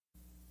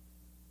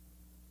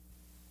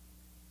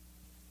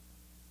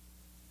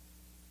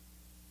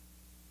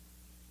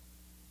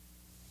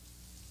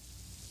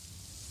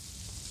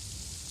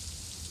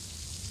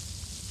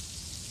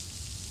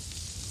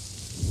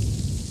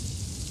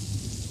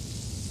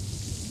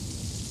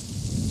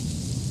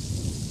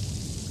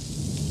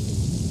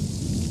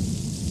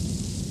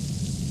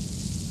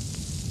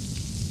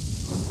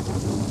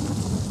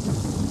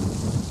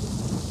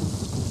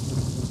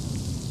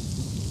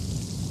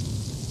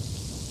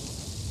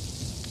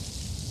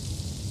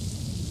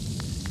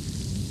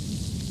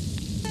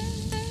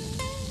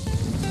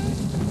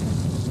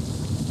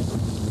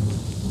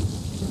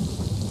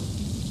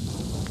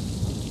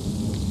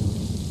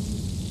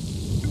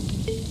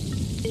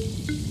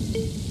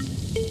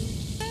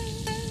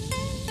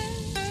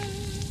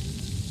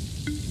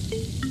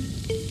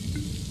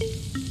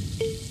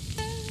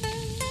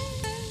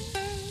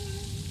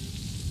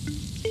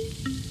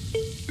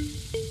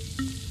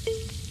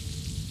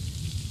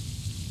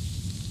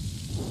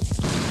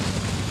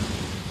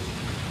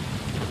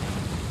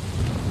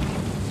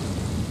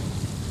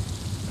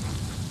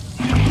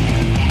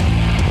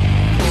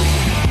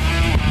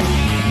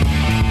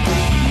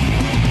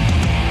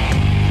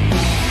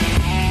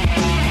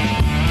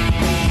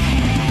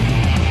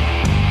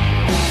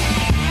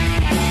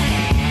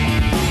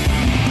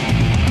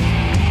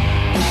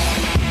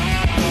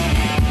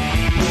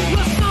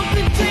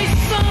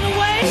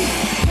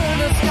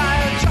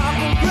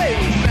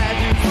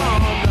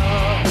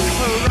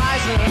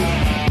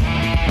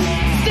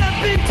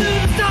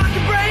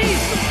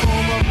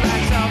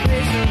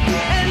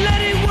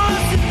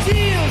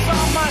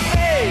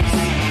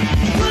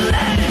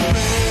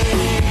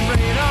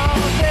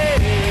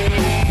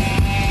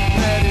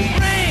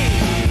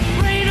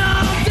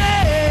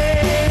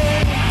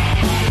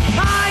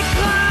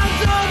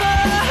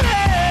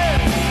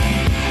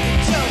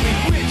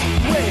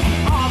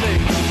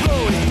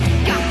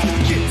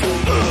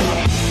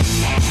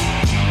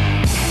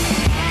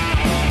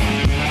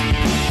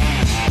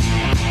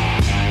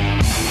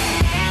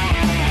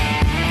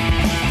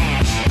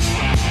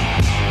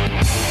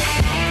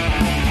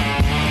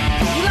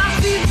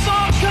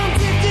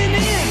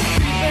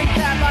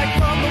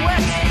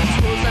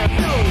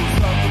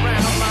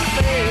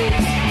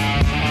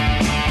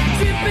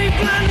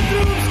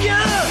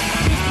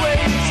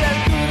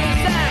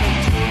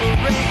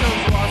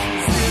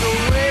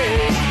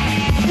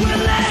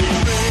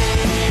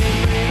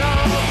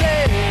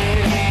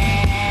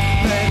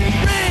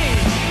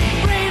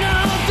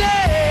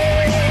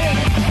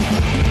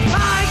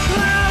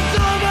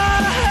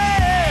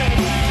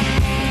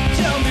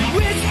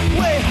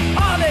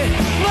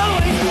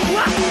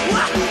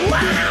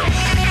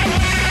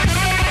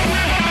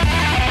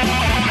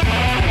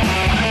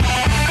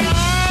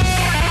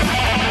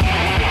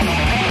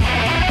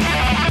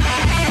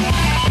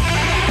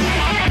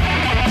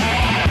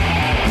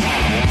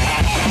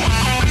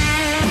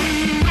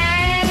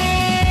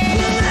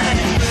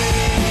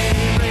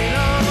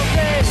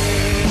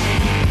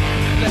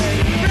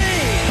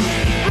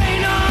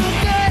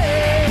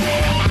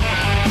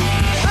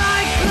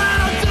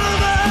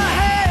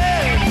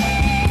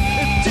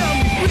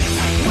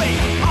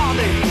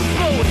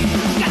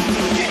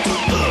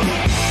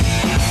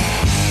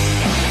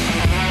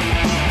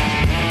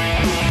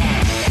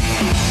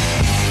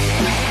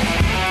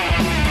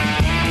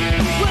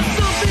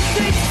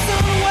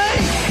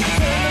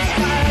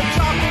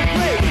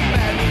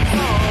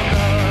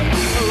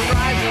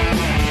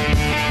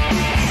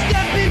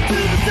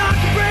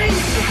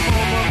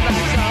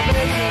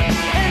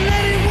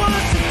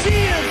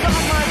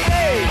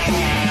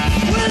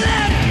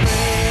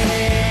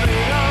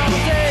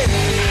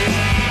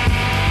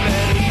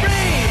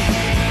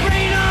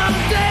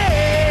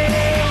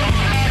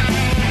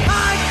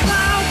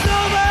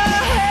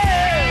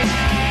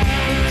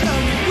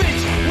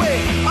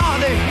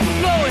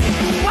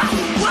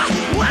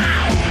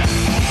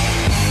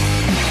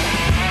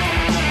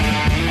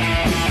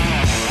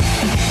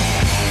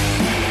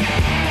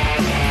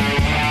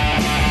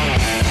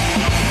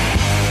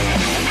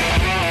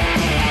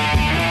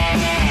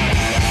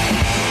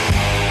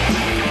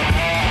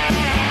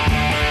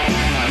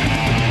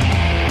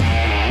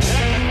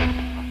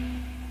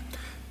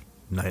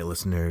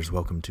Listeners,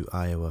 welcome to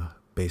Iowa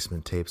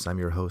Basement Tapes. I'm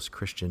your host,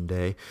 Christian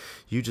Day.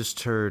 You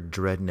just heard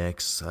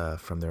Dreadnecks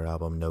from their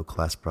album No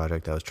Class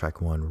Project. That was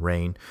track 1,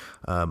 Rain.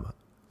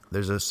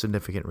 There's a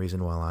significant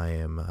reason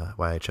why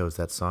I chose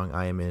that song.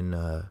 I am in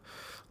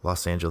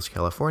Los Angeles,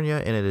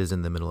 California, and it is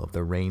in the middle of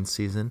the rain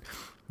season.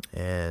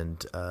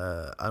 And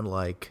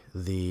unlike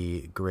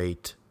the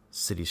great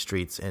city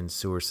streets and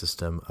sewer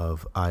system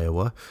of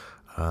Iowa,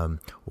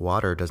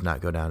 water does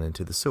not go down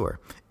into the sewer.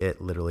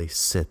 It literally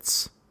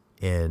sits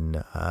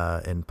in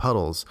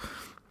puddles.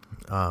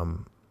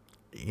 When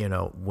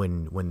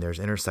there's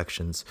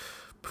intersections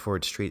before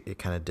each street, it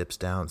kind of dips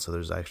down, so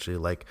there's actually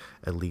like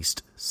at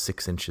least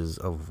 6 inches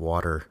of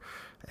water.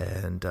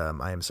 And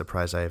I am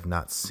surprised I have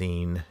not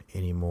seen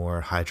any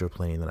more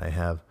hydroplaning than I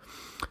have.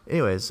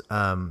 Anyways,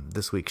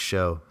 this week's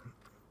show,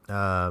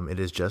 it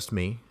is just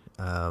me,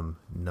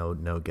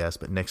 no guest,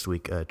 but next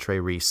week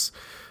Trey Reese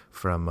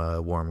from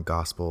Warm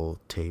Gospel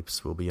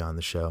Tapes will be on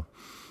the show.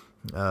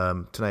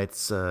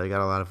 Tonight's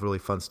got a lot of really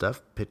fun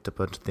stuff. Picked up a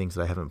bunch of things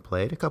that I haven't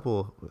played.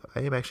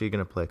 I am actually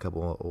going to play a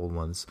couple old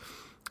ones.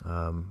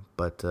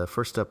 But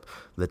first up,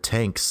 the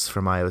Tanks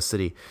from Iowa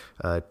City.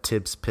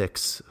 Tibbs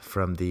picks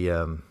from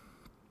the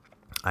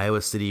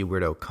Iowa City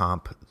Weirdo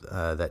Comp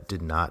that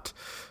did not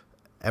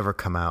ever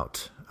come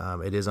out.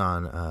 It is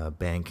on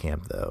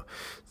Bandcamp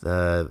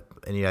though.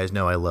 And you guys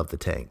know I love the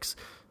Tanks.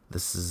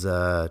 This is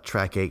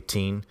track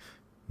 18,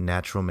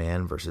 Natural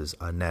Man versus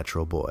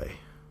Unnatural Boy.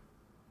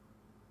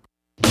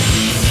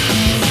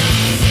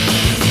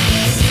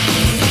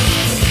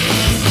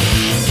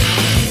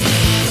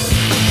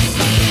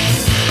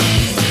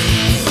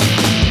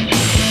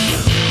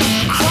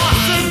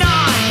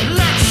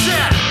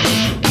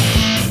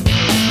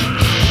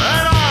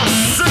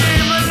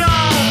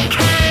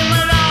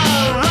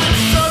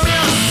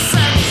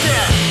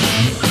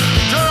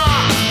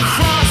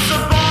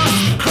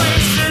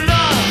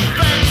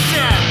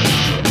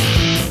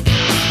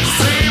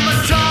 See my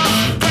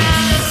tongue,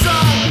 and it's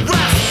all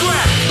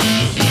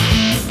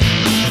rest.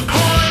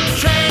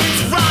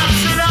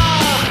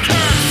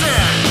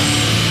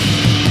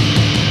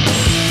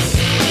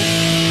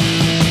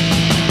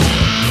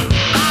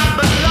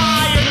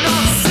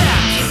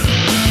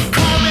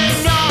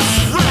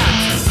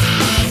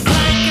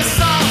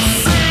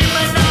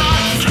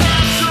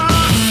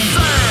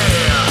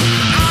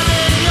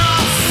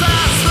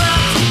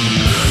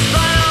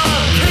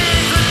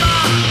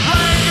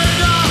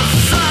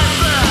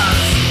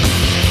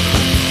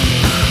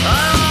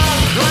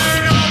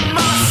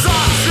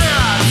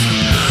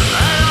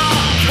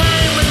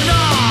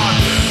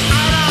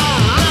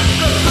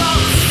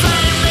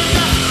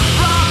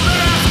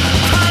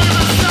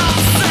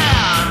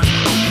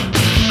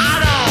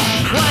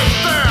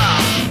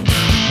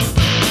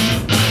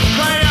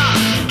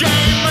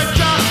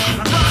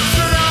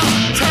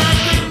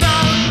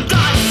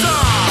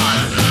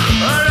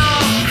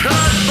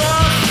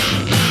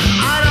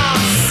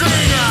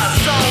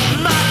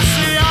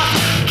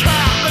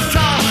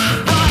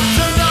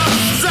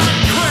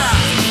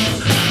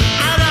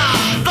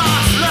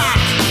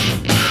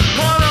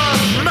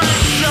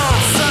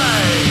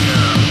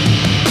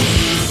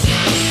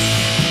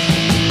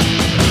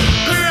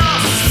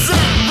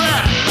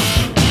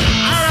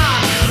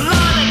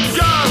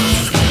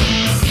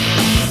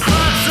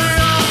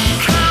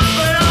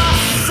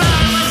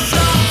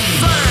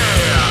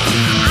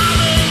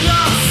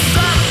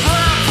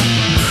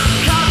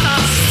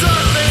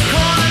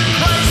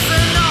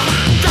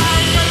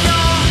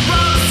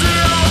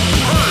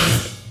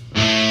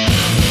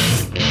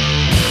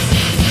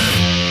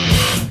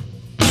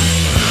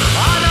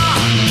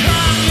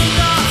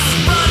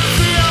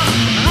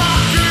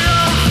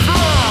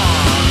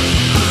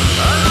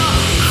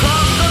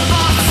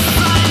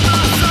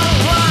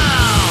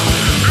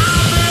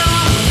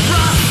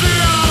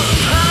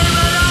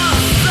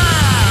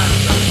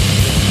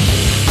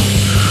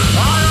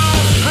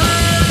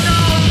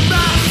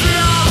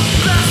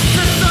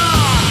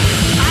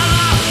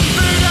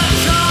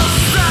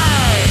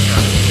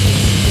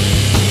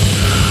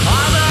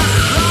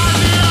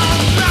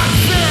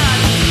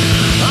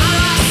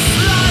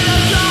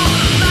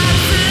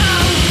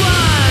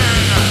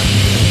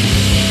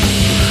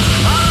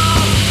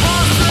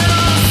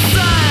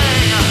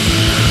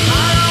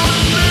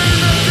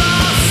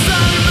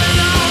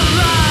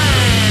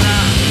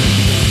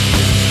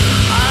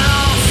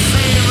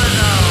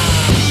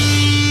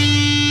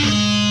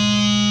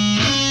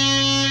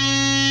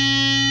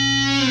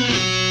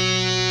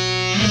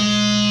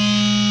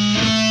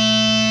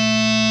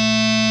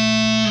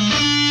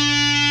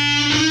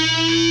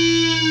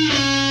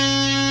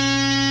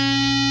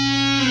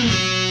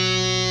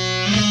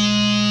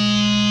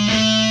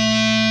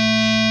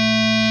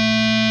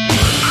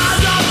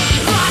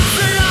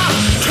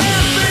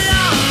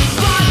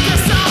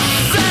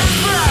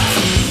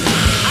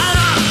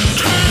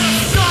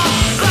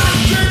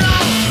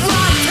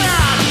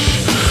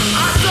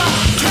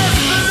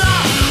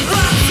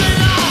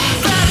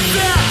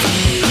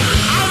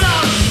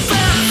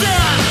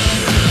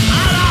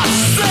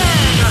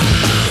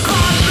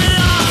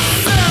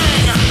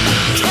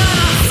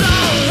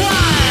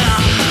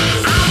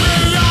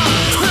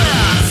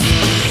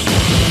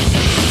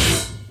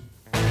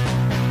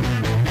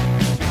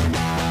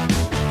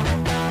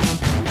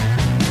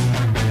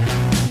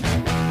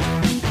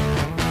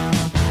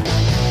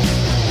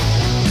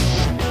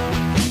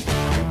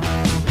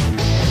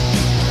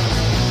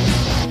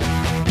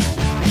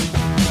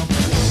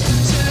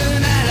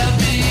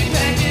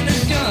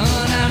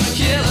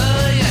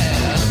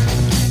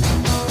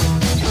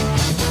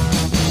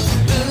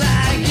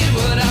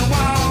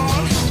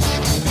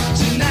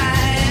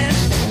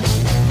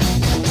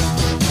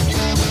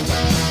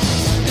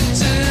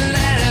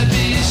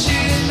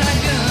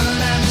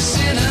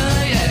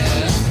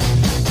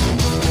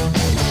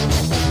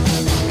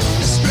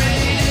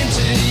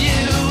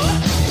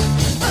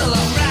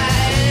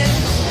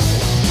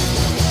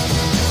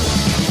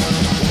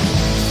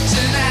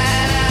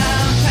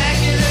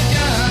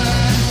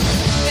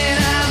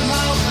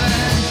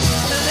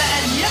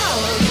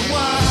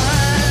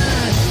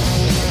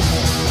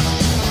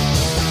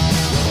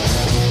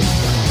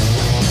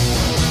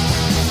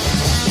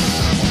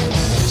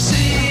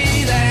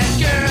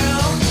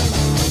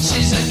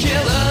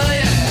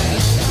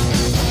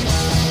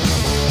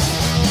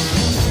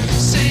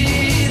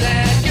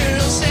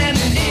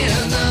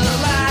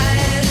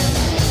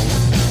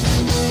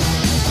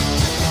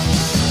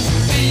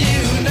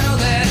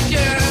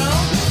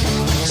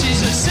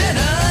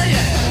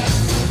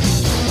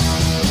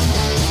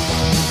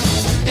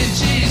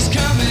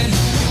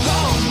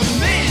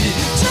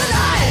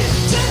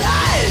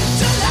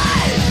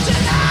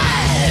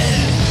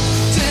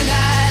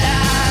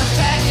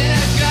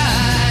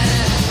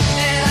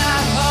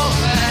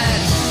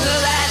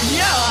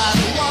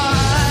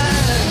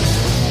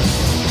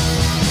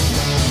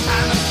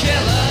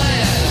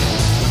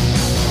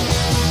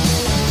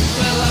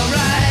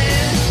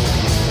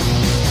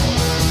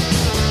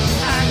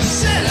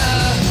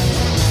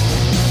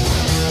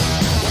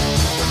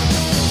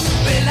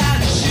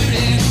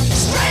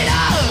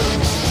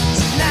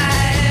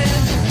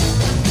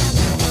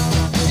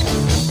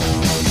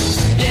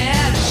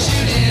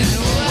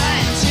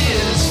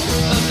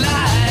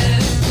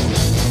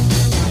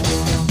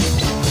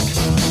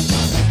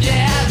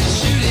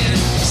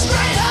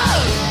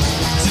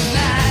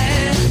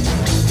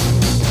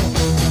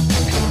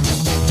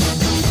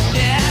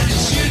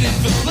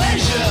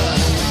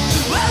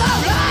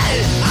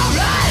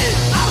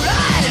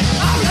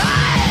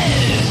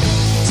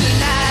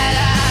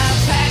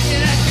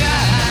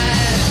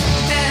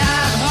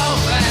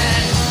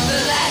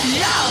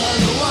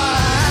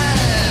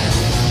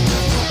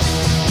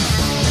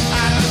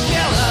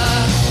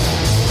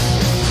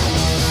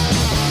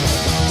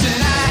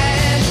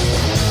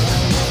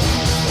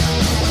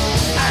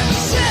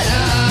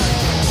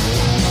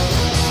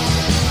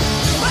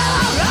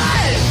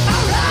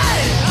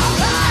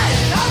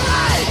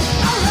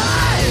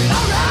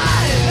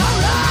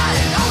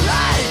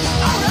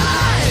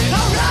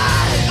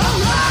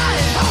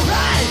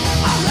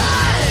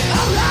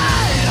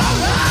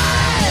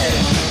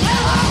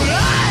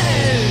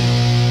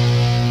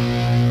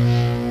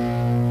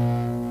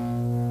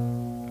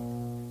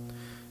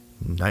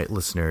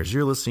 listeners,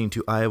 you're listening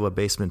to Iowa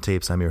Basement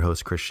Tapes. I'm your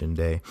host, Christian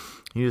Day.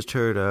 You just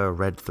heard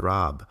Red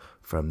Throb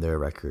from their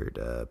record,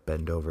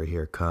 Bend Over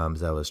Here Comes.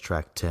 That was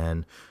track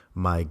 10,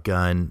 My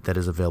Gun. That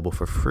is available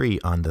for free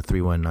on the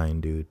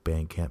 319 Dude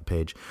Bandcamp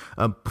page.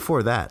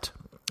 Before that,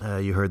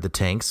 you heard the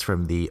Tanks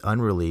from the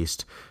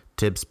unreleased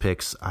Tibbs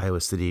Picks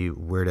Iowa City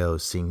Weirdo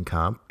Sing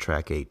Comp,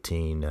 track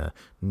 18,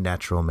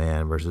 Natural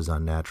Man versus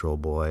Unnatural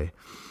Boy.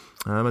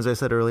 As I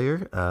said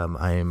earlier,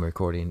 I am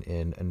recording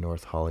in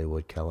North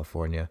Hollywood,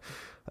 California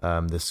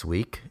this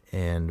week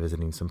and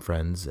visiting some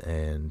friends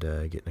and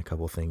getting a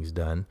couple things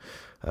done.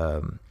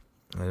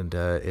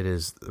 It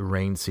is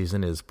rain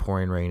season. It is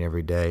pouring rain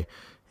every day,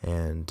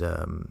 and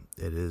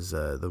it is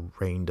the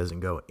rain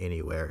doesn't go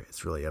anywhere.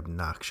 It's really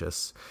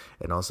obnoxious.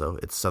 And also,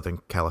 it's Southern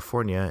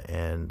California,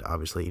 and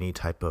obviously any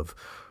type of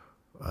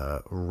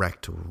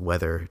wrecked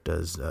weather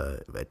does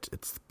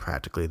it's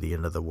practically the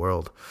end of the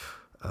world.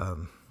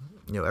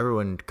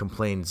 Everyone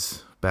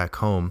complains back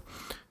home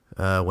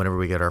whenever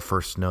we get our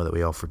first snow that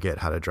we all forget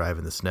how to drive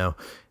in the snow.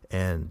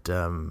 And,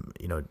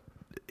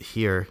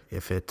 here,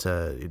 if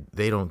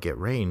they don't get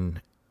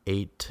rain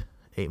 8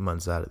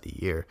 months out of the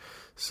year.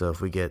 So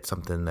if we get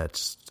something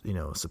that's,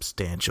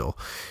 substantial,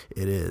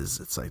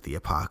 it's like the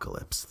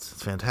apocalypse.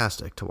 It's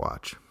fantastic to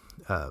watch.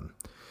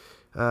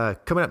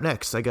 Coming up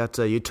next, I got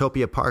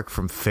Utopia Park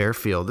from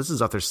Fairfield. This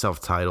is off their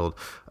self-titled.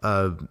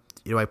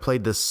 I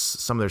played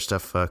some of their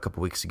stuff a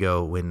couple weeks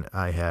ago when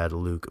I had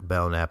Luke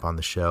Belknap on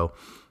the show.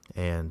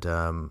 And,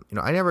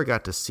 I never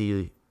got to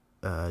see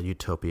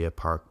Utopia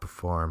Park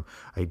perform.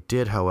 I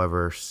did,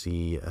 however,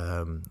 see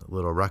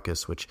Little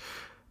Ruckus, which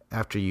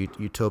after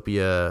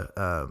Utopia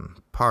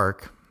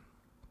Park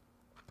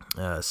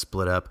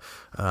split up,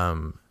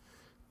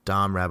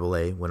 Dom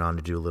Rabelais went on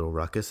to do Little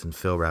Ruckus, and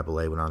Phil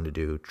Rabelais went on to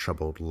do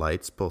Troubled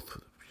Lights, both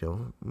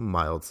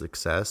mild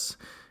success.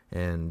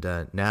 And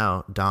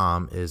now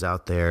Dom is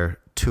out there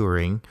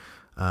touring.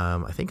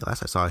 I think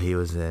last I saw he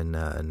was in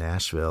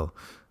Nashville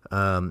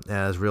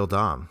as Real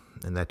Dom,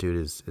 and that dude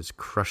is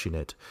crushing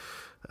it.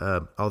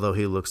 Although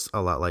he looks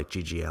a lot like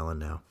G.G. Allen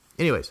now.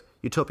 Anyways,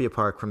 Utopia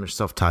Park from their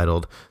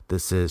self-titled.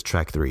 This is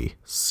track 3,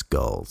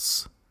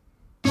 Skulls.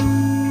 You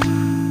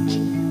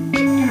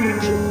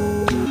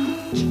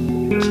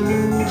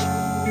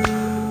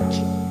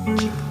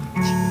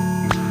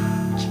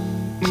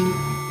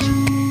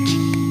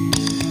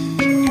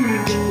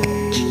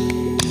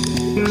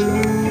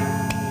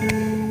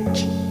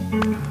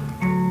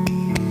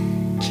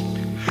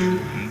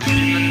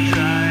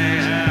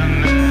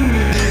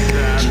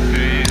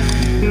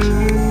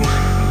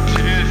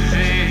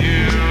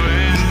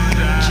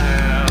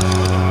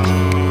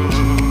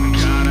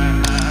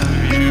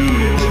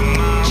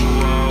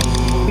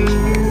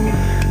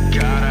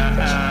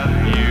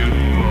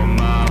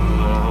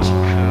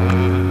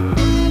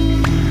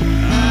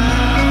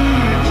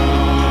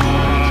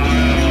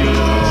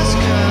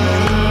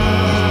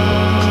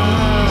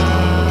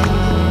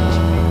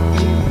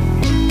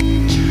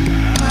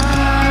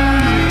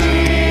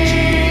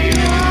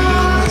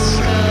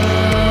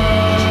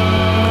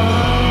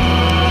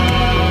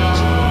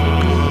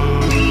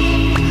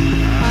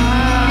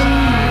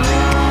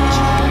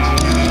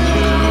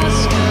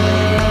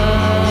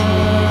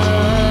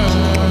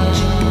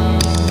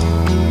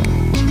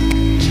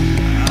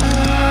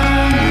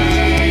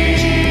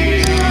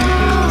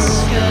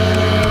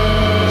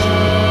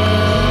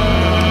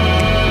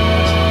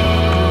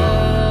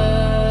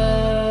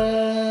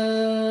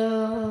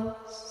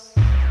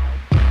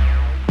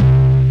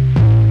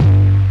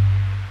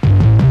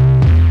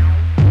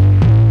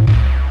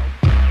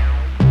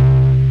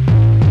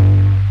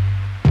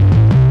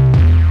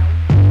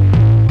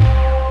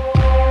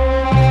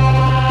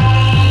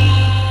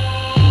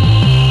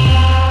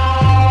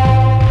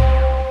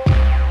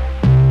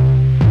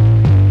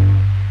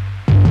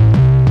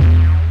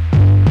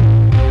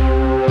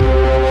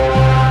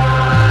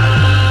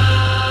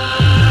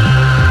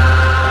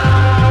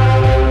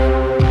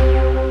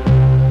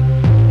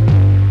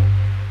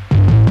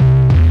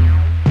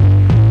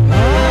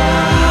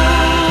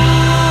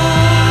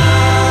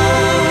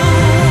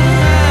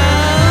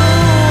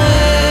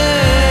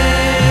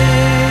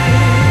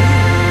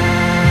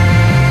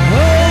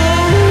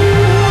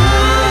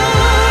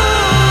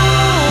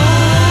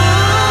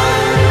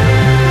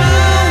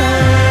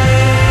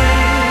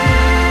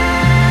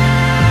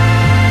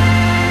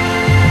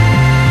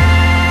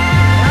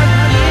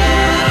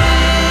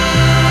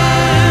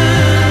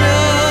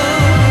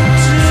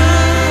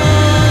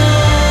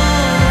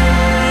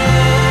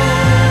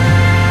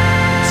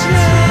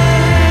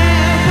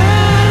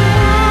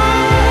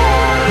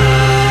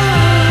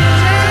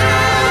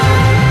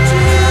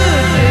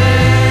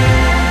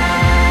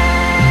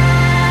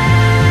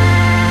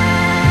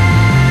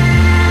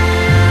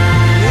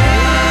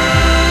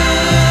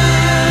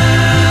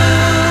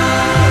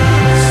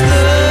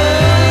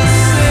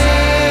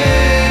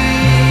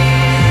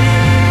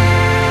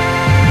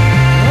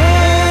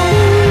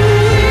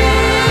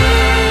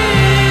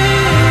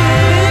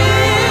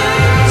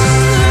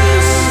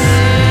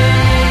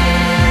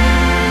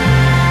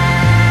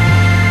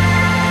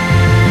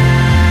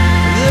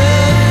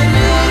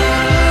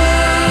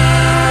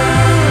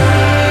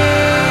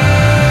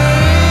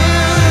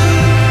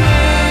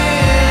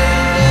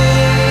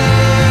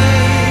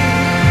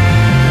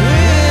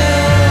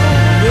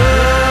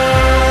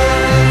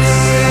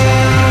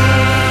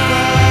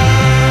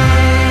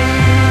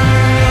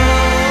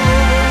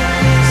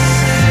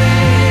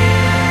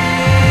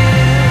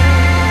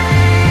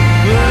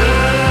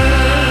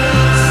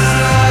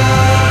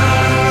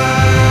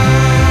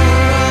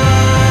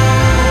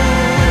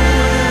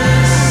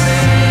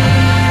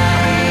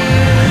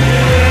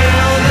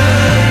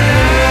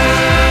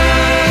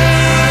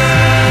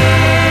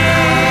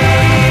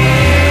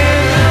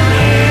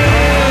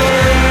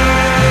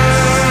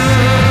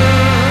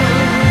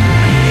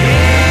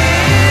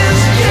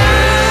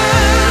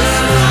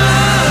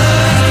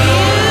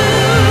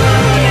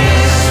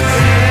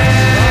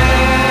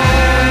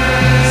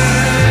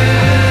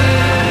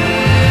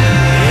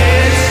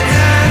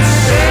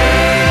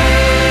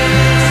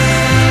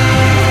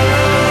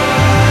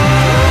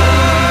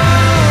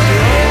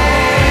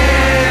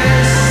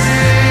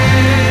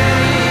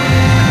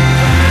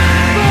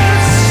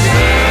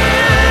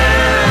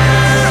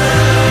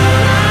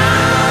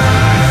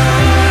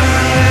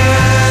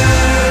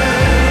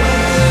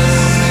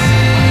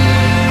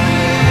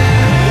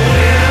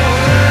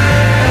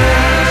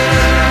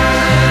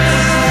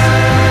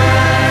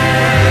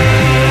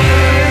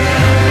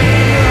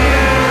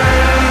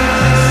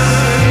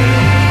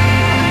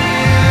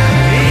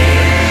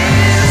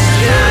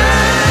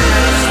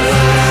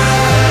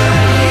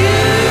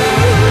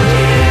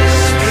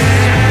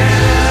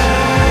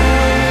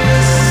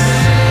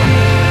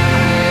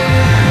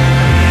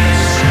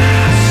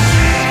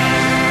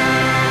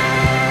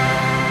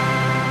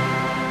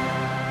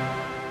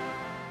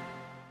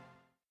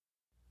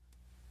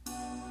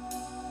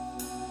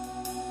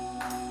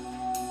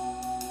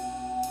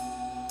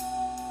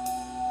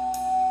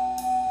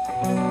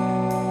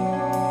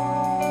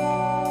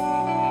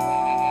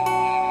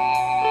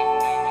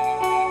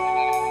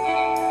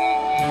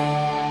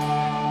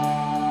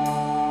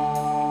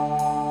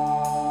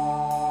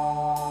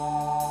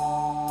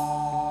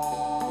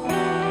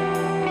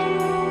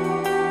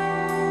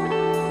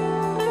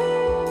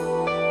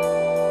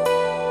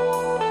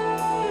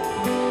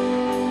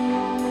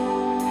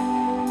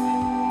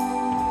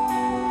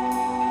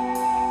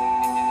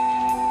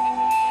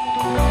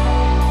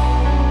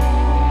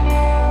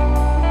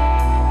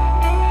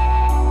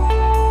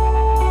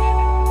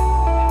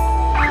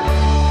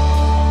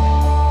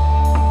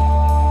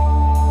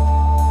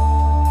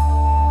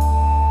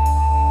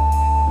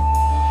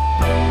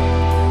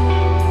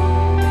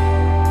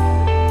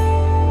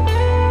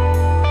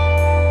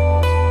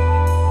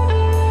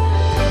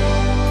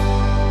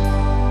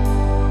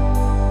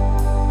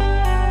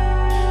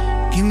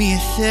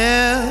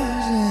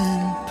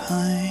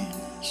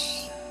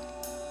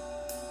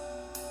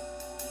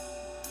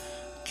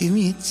Give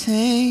me a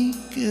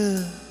tank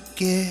of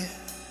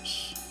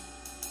gas.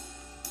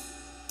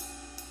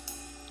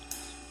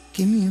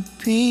 Give me a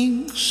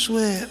pink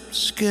swept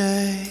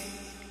sky.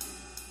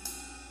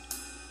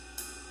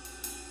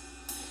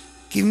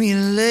 Give me a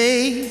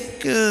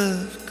lake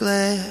of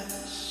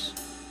glass.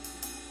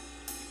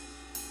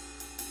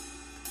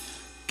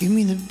 Give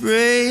me the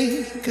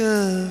break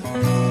of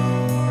dawn.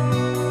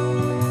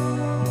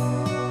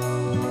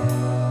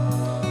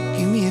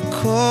 Give me a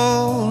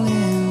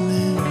calling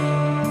bell.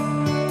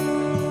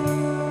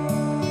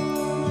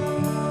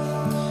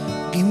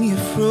 Give me a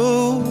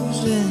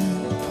frozen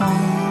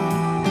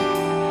pond.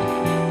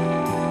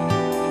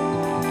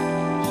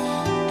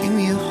 Give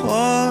me a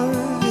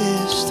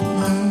harvest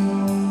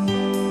moon.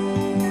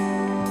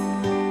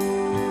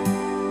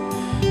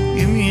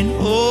 Give me an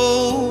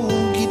old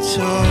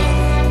guitar.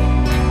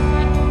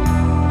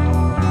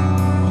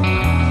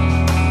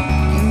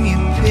 Give me a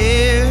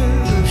pair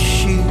of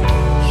shoes.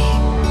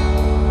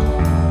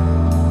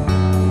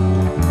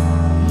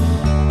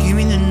 Give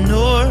me the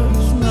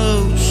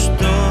northmost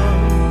star.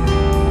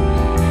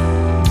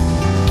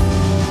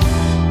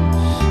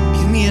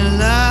 Give me a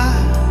lie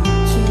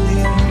to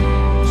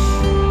lose.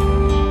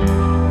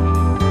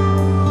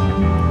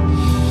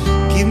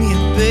 Give me a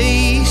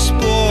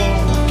baseball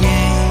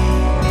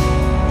game.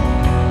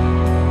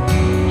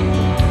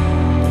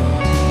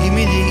 Give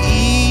me the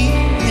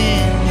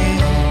evening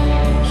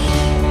news.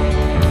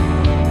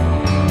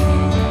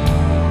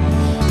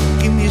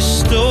 Give me a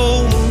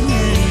stolen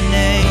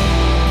name.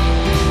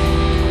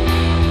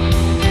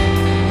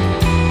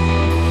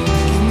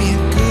 Give me a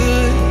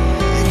good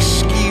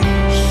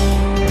excuse.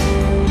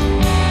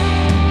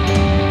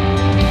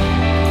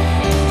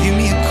 Give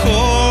me a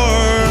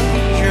car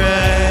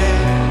drive.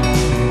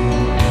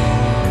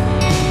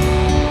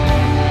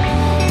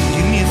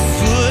 Give me a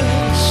foot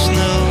of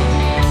snow.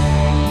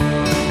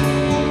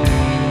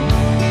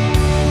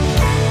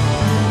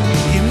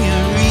 Give me a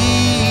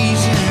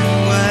reason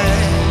why.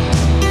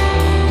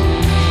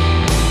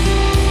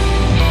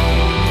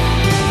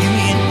 Give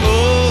me an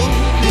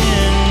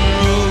open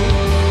road.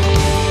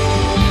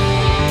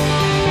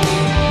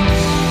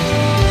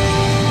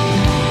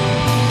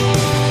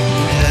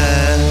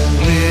 I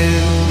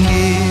will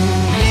give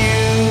you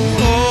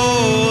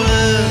all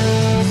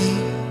of me.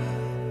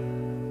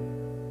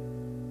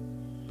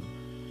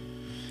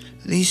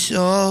 At least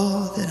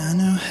all that I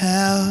know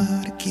how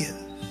to give.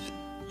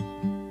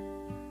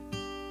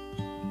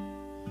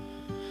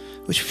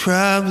 Which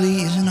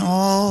probably isn't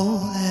all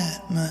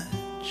that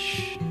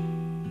much.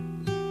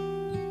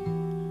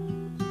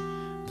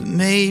 But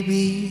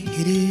maybe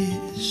it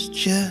is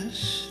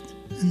just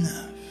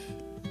enough.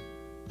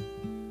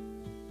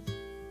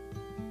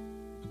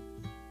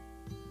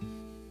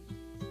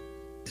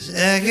 'Cause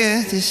I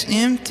got this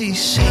empty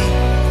seat.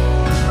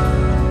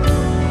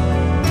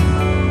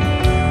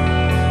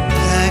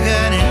 I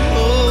got an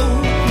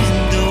open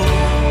door.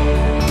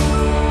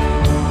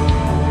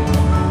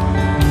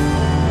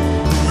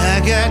 I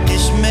got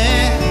this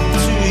map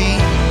to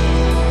read.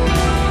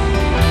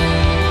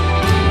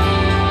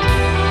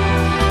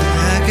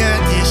 I got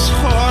this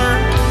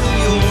heart of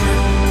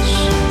yours.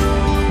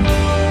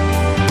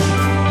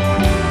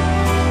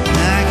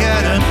 I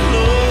got a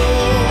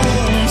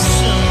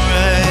lonesome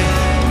ride.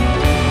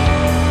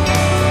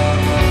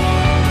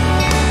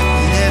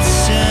 That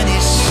sun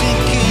is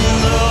sinking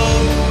low.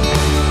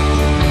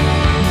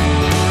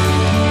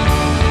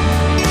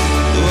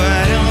 Why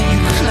don't you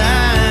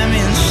climb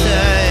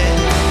inside?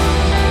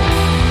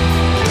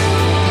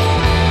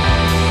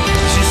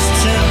 Just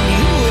tell me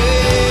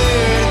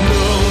where to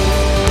go.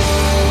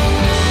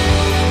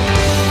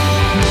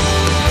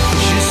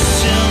 Just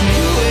tell me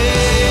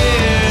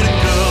where to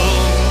go.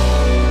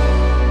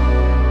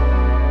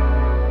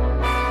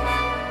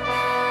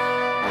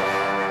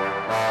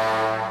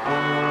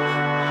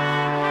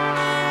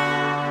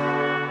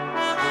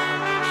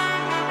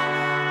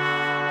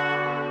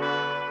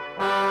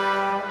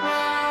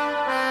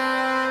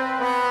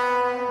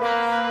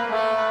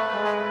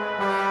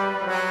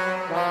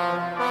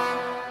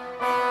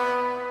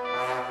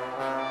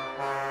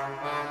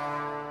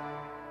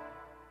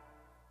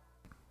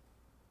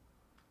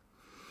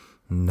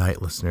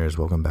 Night listeners,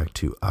 welcome back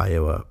to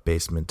Iowa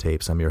Basement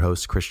Tapes. I'm your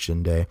host,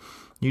 Christian Day.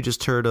 You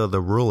just heard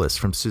The Ruralist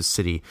from Sioux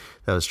City.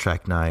 That was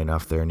track 9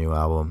 off their new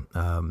album,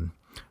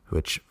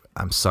 which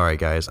I'm sorry,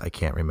 guys, I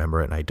can't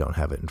remember it, and I don't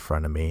have it in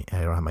front of me.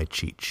 I don't have my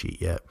cheat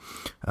sheet yet.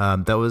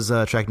 That was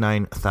track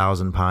 9,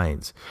 1,000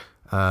 Pines.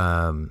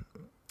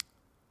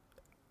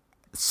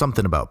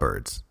 Something about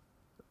birds.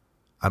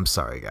 I'm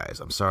sorry, guys.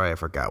 I'm sorry I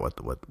forgot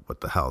what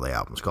the hell the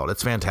album's called.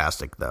 It's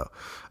fantastic, though.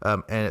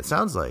 And it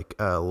sounds like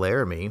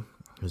Laramie,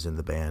 who's in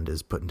the band,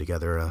 is putting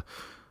together a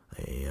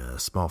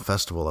small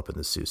festival up in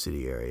the Sioux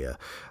City area.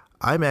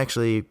 I'm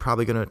actually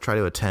probably going to try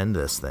to attend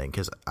this thing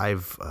because I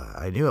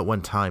knew at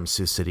one time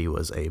Sioux City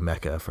was a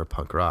mecca for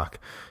punk rock.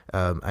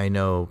 I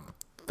know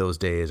those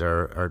days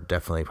are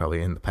definitely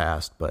probably in the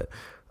past, but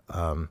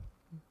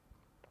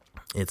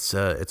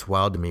it's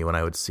wild to me when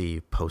I would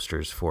see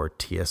posters for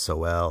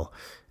TSOL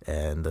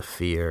and The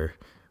Fear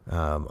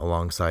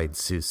alongside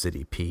Sioux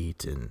City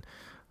Pete and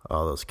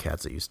all those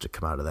cats that used to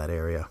come out of that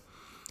area.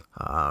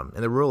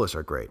 And the Ruralists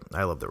are great.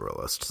 I love the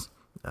Ruralists.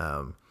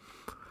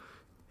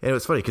 And it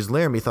was funny because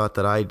Laramie thought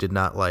that I would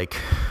not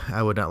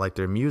like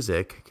their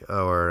music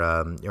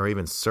or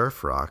even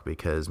surf rock,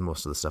 because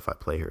most of the stuff I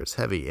play here is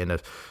heavy. And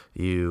if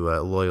you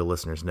loyal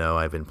listeners know,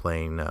 I've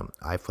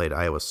played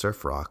Iowa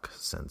surf rock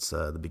since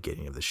the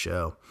beginning of the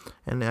show,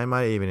 and I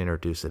might even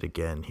introduce it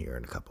again here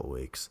in a couple of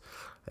weeks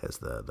as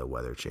the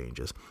weather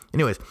changes.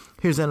 Anyways,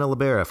 here's Anna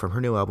Libera from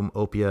her new album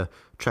Opia,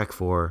 track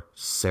 4,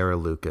 Sarah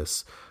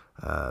Lucas.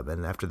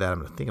 And after that,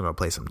 I'm going to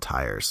play some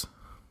Tires.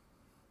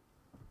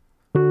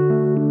 Look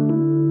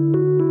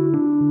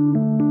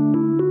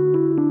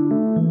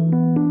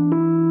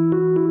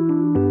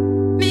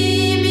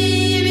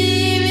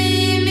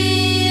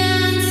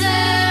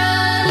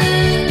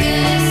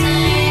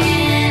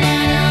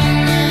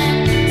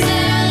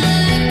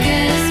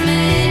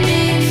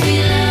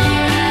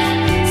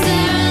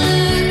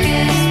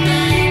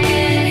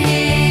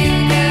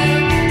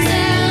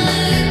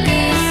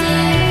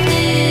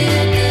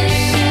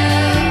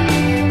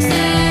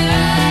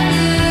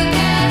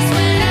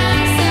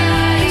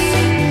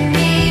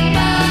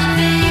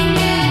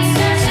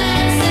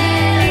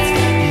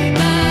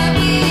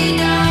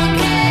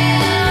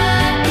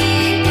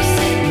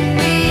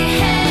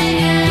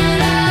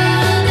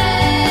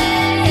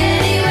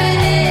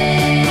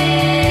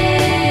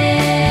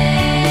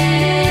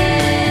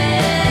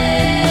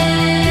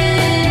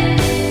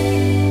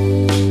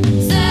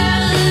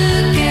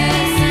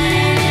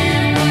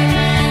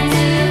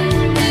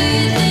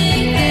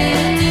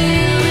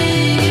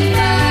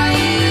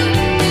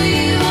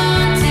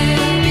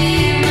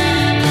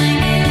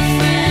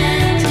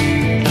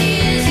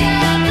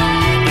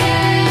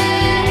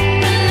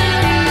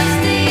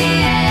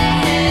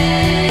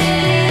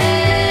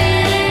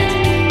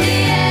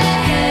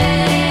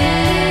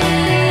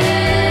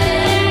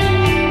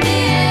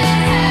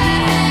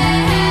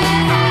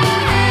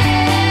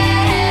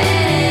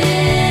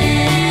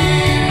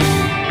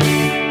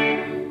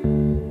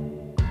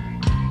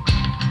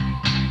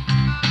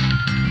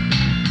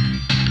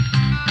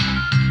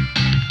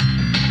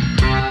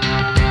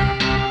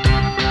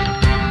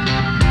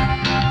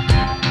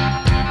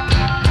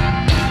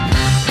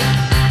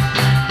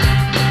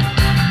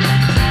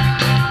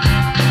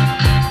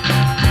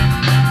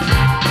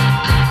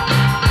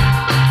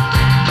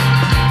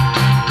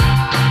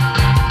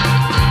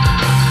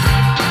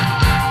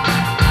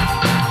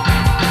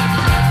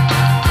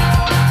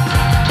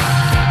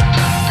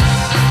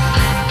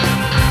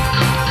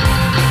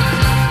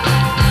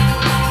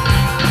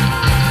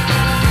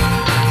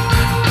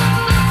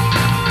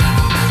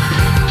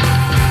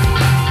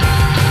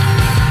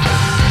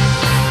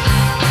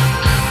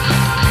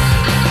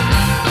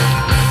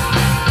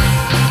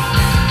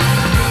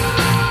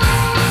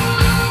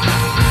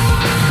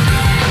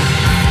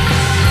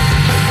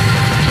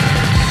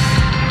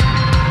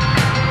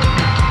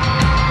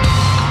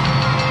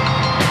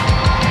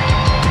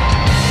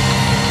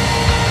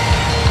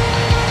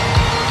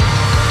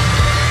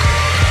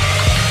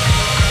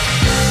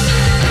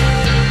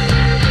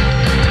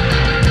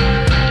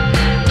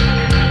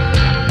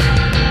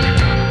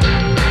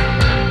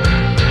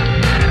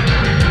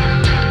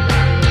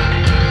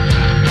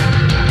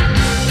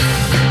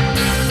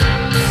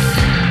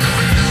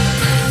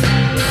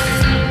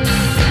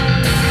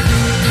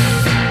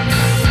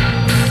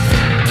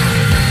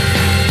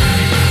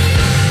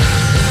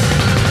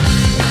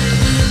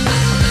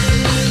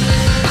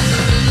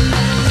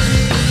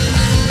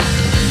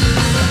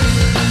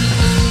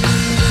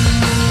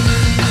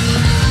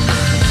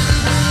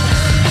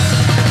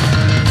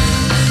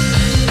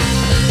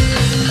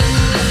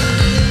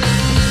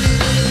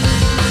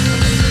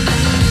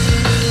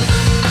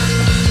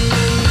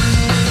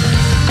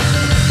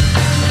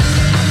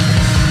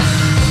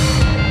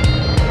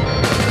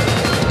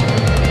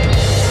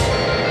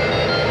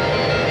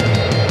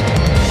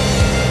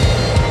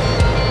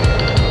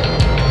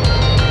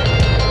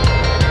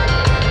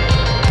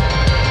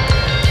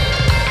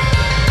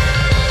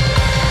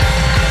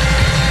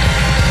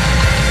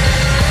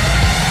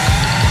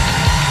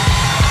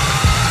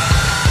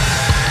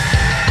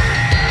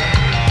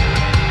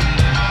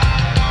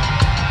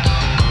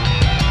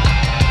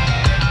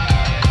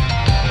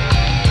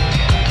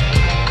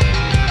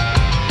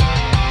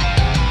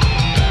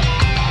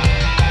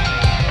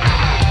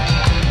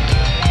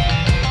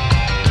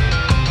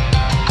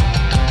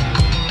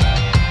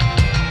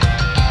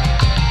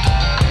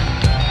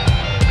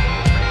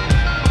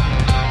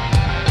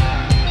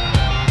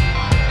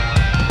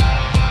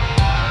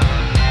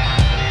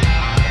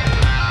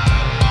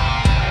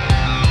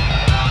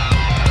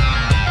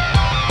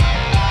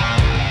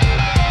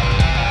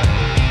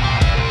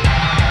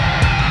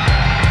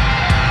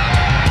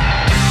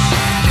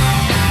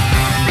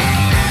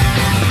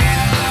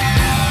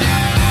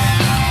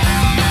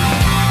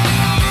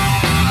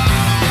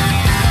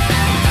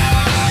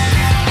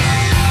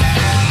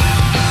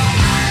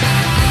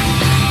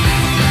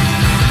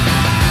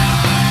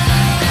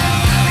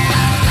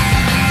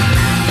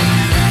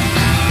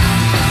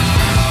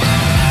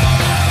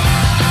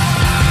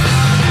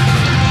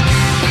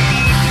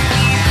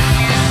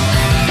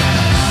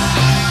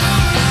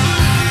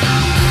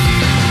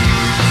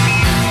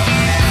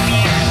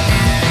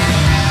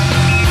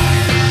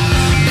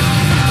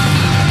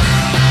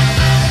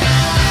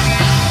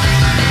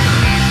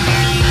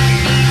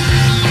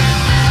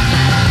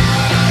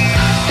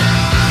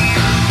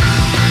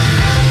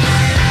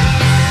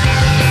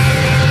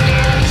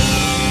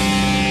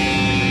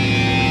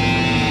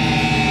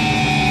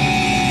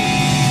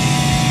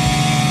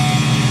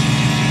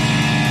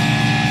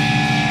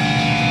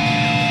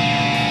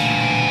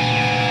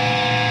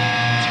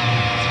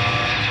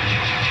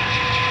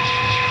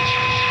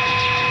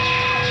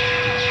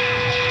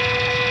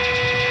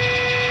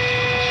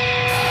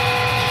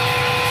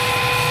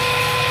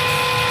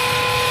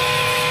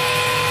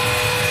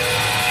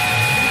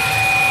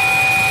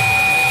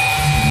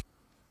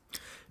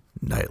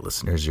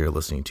listeners. You're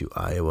listening to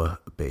Iowa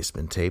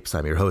Basement Tapes.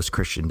 I'm your host,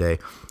 Christian Day.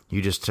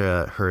 You just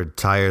heard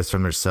Tires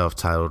from their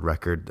self-titled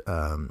record,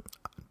 and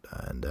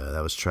that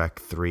was track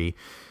 3.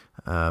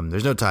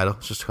 There's no title,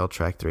 it's just called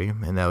track 3,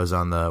 and that was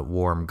on the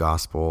Warm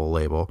Gospel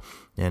label.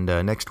 And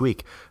next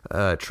week,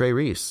 Trey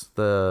Reese,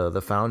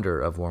 the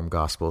founder of Warm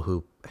Gospel,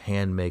 who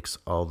hand makes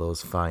all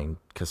those fine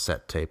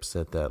cassette tapes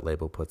that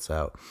label puts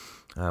out,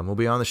 will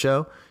be on the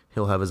show.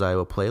 He'll have his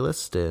Iowa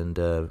playlist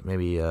and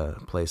maybe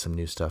play some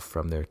new stuff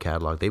from their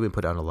catalog. They've been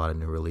putting out a lot of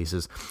new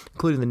releases,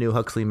 including the new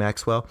Huxley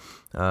Maxwell,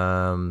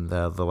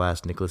 the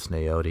last Nicholas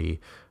Naoti.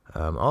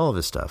 All of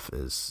his stuff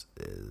is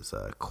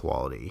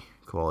quality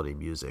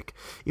music.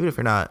 Even if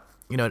you're not,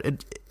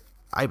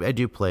 I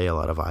do play a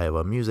lot of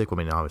Iowa music. I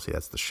mean, obviously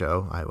that's the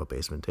show, Iowa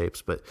Basement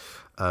Tapes. But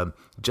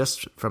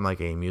just from like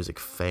a music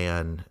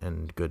fan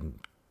and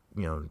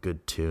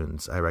good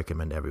tunes, I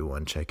recommend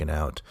everyone checking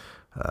out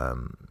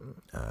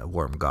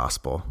Warm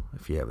Gospel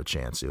if you have a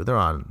chance to. They're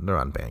on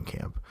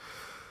Bandcamp.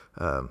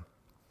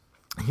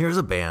 Here's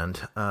a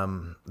band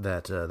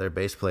that their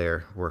bass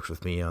player works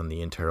with me on the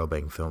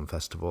Interrobang Film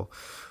Festival,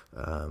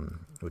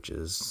 which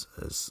is,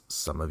 as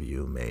some of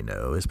you may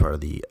know, is part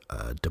of the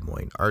Des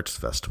Moines Arts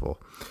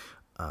Festival.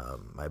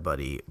 My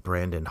buddy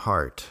Brandon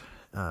Hart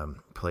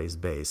plays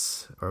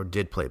bass, or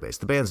did play bass.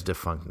 The band's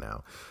defunct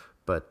now,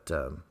 but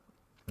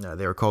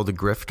they were called the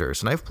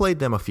Grifters, and I've played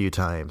them a few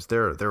times.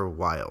 They're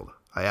wild.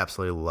 I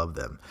absolutely love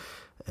them,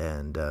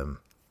 and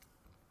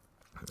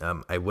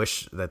I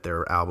wish that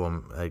their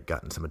album had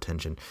gotten some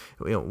attention.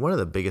 One of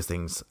the biggest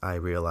things I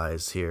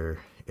realize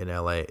here in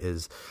LA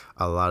is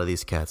a lot of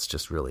these cats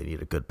just really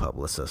need a good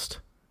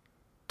publicist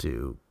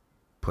to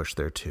push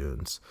their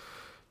tunes,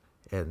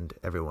 and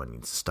everyone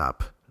needs to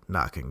stop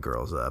knocking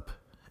girls up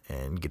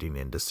and getting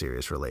into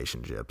serious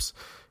relationships.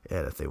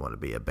 And if they want to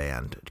be a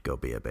band, go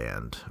be a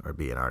band, or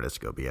be an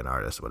artist, go be an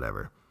artist,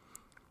 whatever.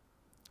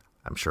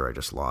 I'm sure I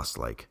just lost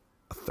like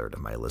a third of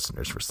my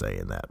listeners for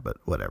saying that, but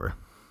whatever.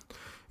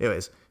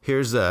 Anyways,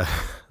 here's the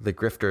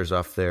Grifters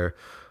off their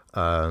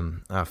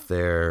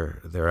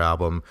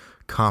album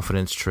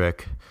Confidence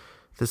Trick.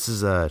 This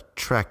is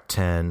track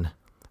 10,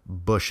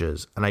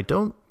 Bushes, and I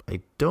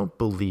don't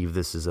believe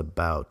this is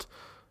about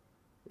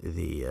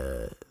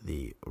the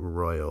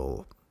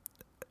royal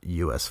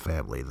U.S.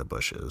 family, the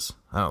Bushes.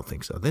 I don't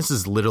think so. This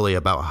is literally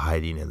about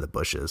hiding in the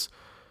bushes,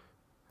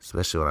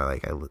 especially when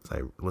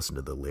I listen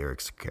to the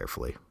lyrics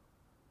carefully.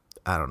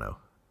 I don't know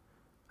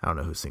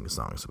who sings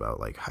songs about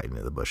like hiding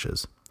in the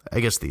bushes. I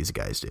guess these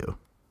guys do.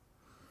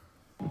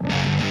 I'm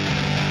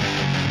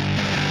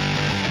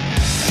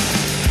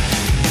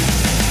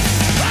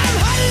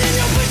hiding in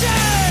your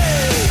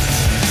bushes.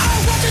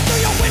 I'm watching through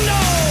your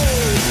window.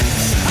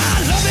 I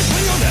love it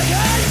when you're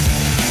naked.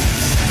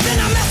 Then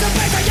I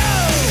masturbate to you.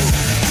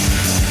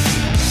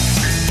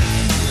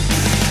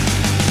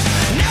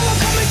 Now I'm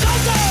coming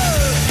closer.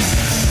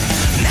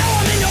 Now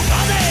I'm in your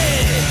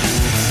closet.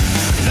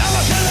 Now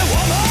I'm killing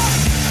woman.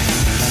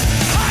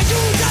 You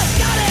just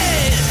got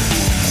it.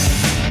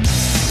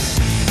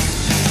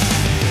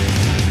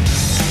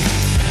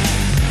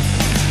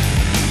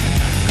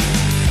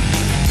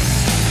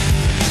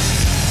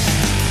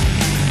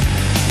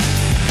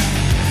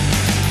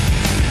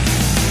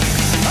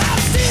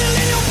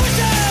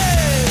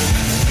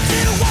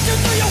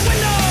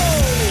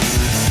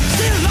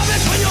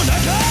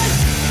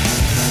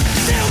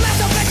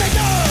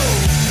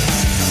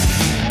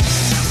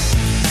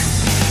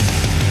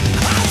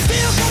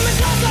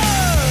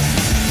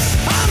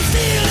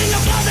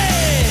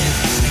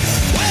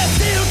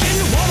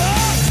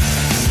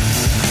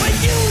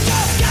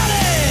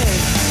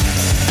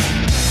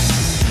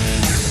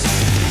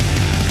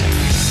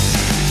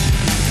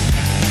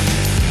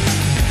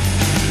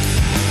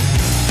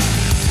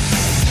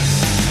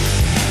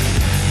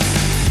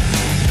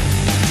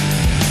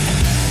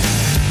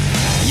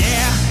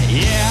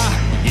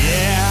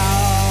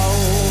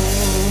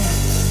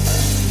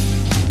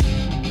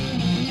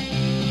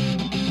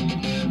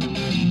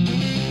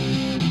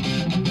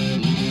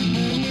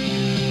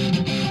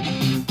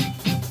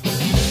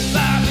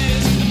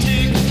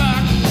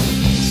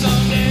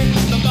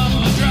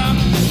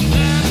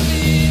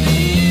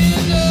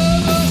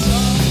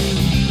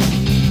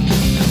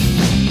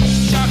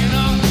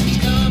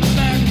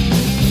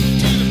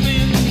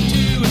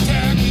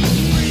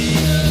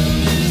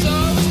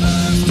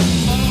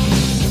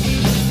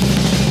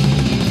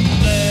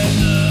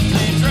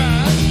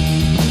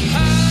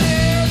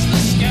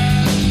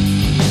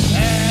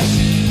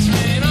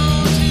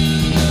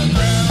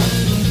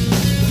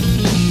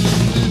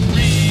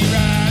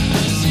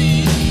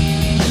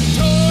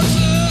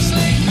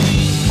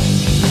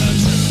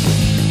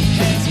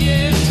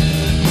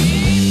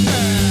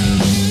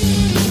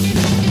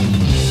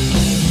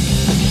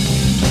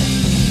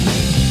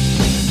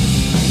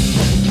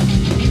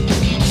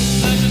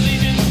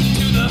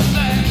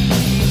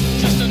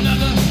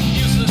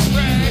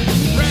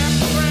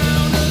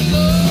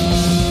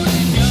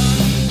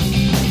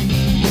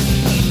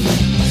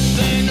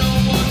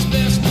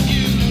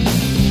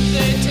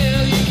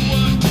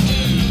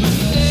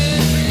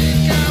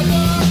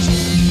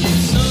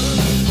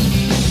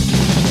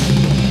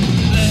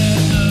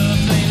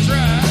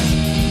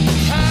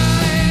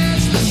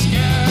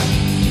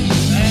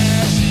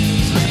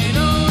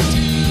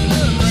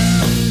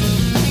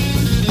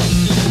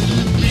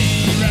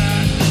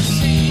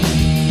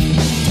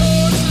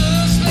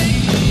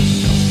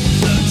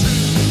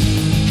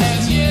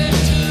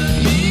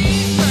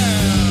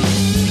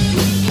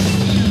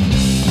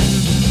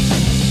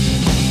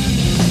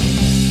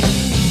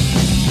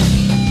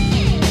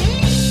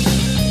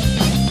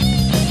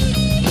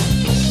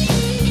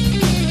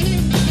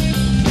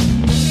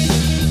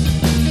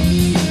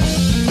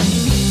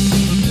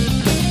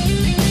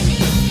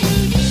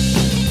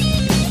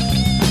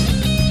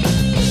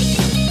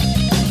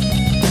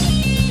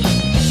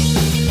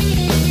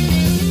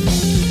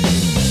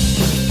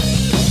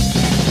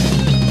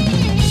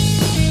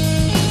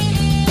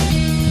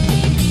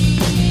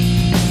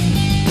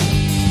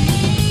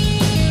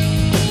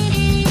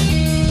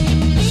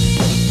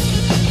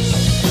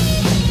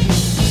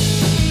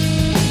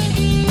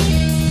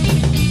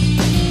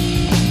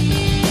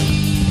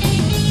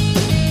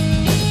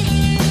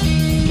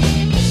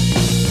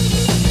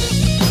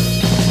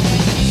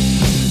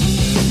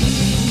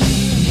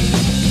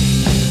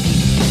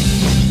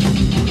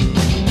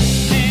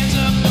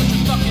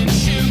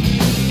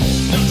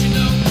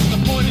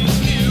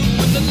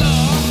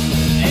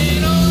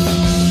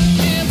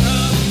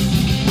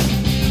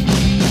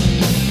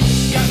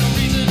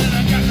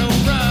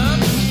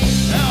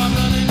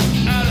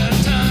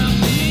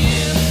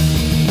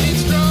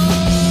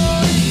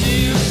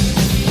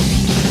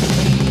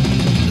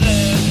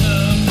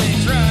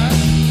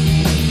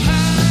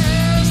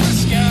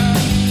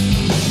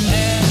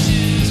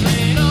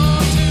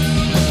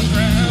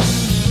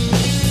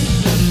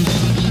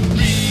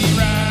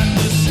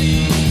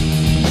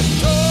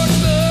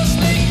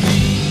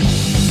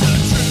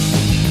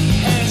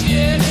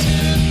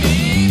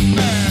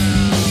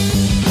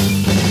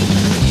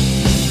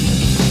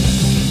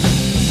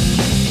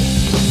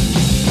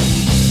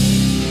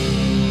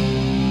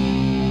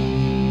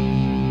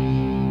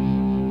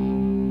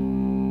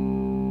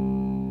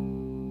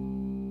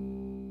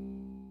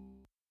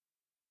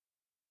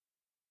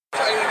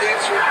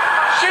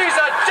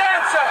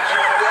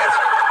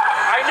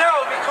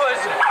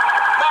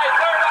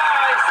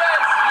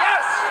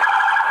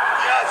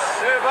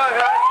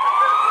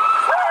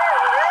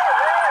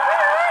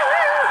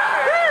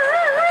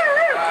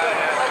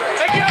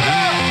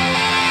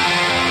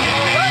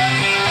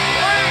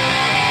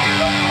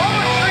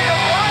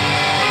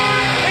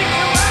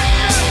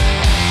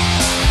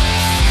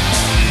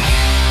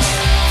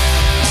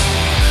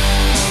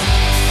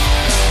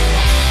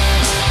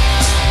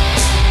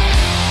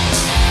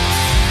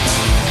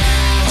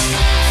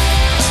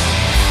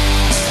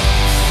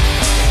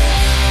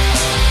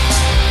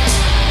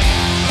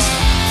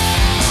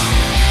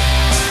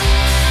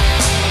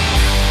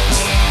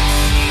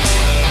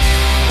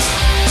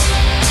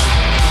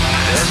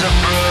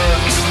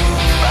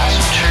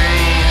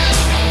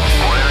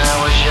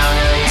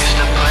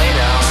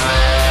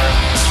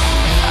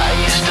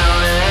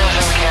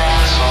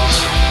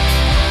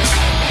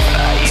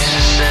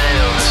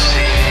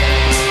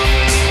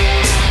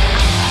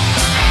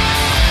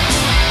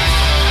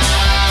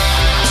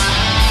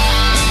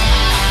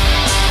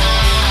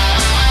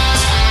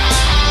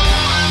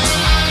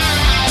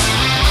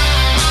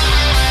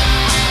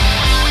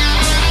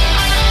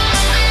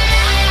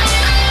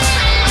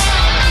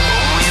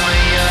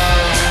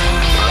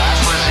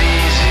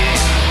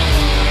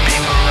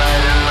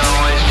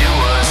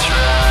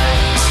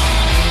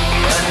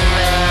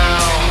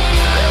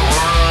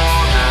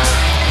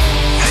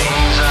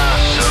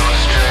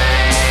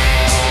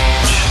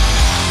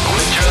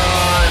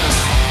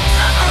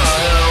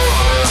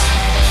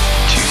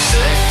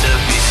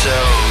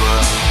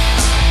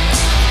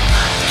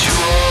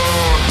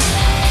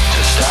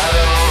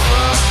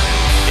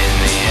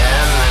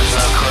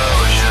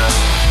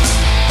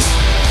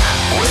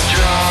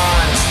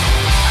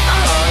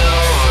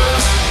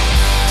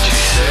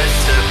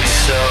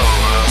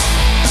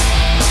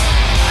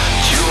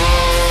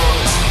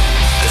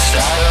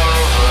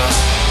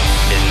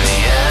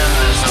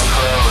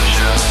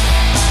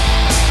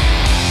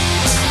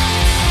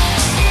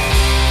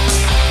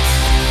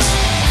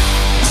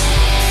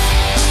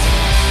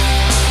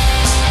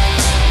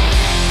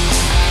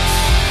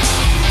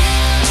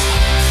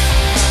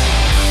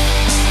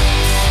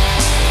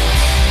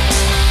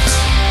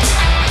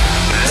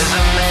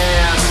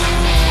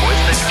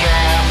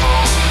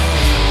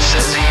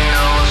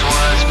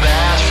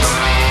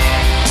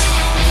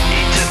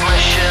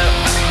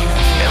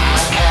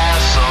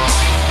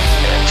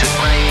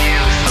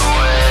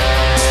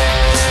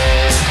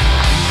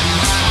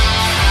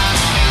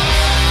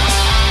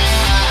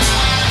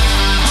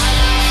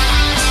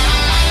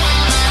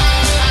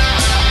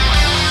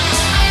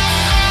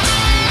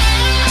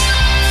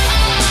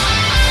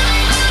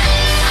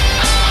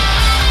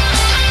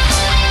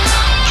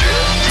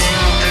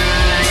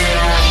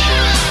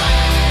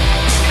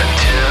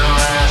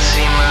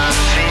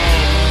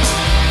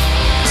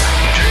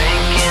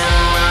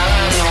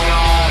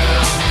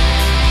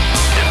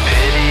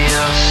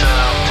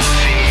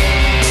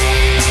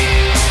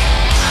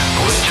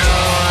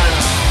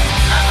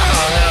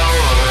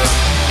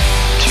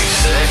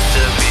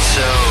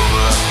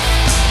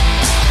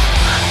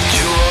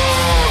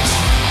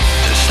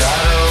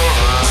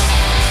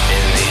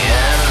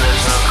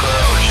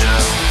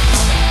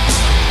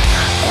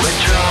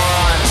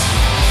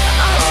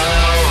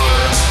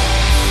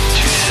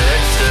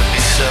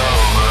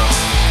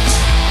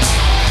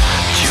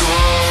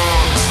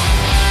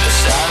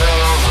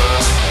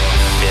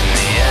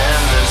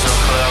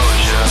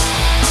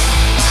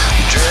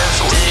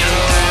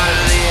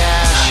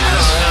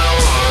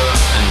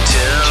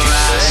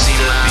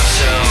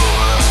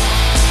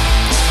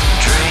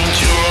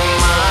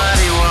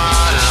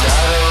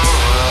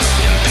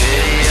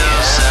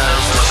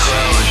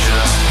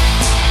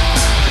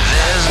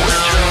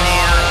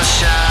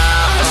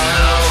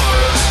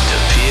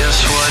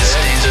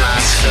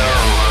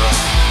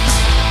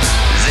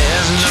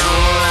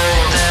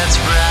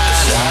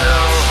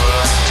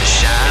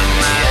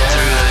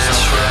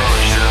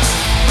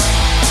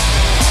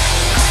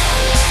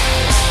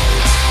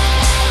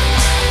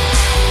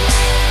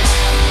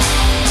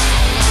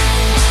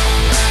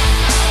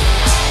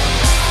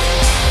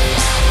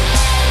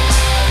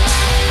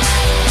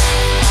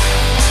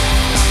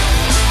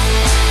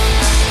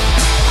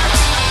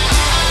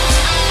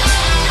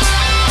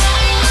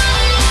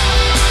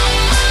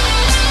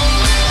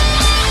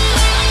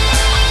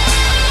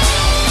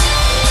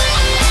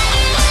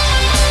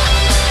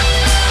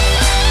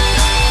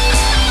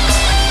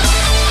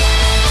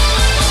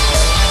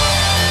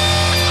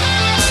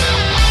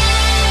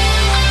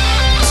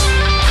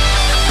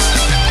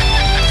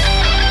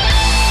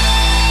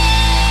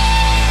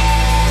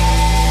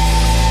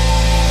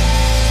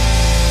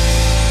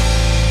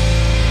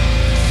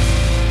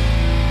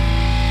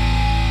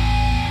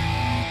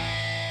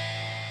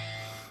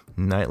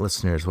 Night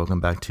listeners, welcome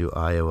back to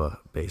Iowa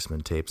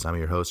Basement Tapes. I'm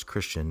your host,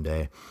 Christian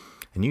Day.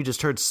 And you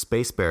just heard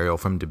Space Burial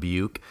from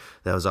Dubuque.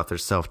 That was off their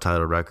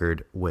self-titled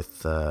record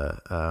with,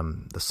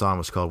 the song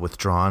was called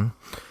Withdrawn.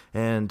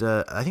 And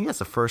I think that's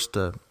the first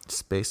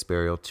Space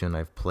Burial tune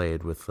I've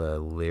played with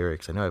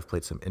lyrics. I know I've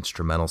played some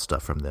instrumental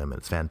stuff from them, and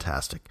it's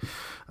fantastic.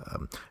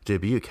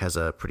 Dubuque has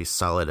a pretty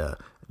solid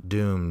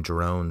doom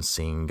drone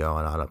scene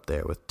going on up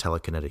there with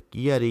Telekinetic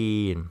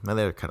Yeti, and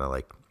they're kind of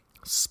like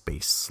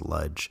space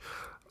sludge.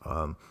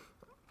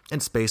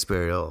 And Space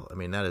Burial, I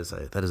mean, that is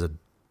a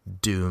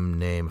doom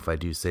name, if I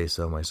do say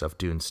so myself,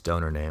 doom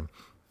stoner name.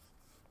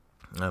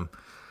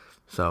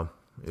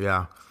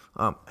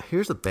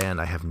 Here's a band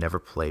I have never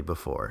played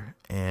before,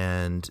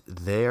 and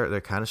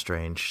they're kind of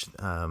strange.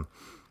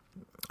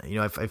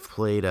 I've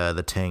played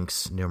the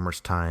Tanks numerous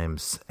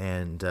times,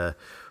 and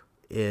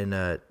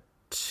in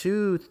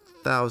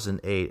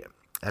 2008,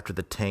 after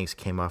the Tanks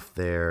came off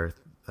their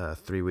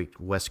 3-week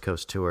West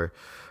Coast tour,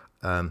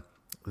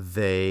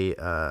 they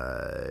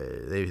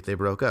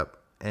broke up,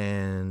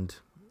 and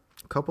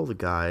a couple of the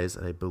guys,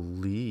 I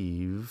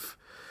believe,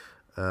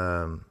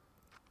 Adam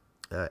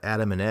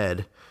and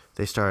Ed,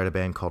 they started a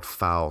band called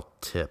Foul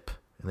Tip,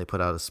 and they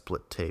put out a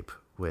split tape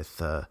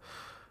with a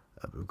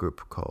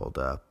group called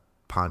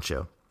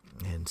Poncho.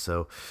 And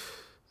so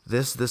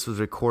this was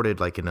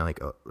recorded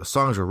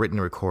songs were written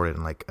and recorded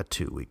in like a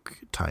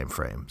 2-week time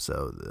frame.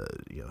 So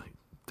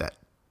that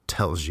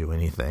tells you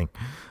anything.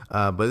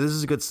 But this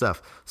is good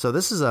stuff. So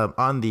this is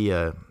on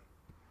the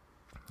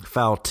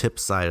Foul Tip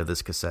side of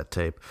this cassette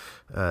tape.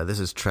 This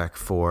is track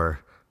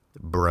 4,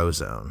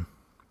 Brozone.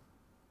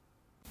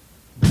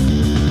 You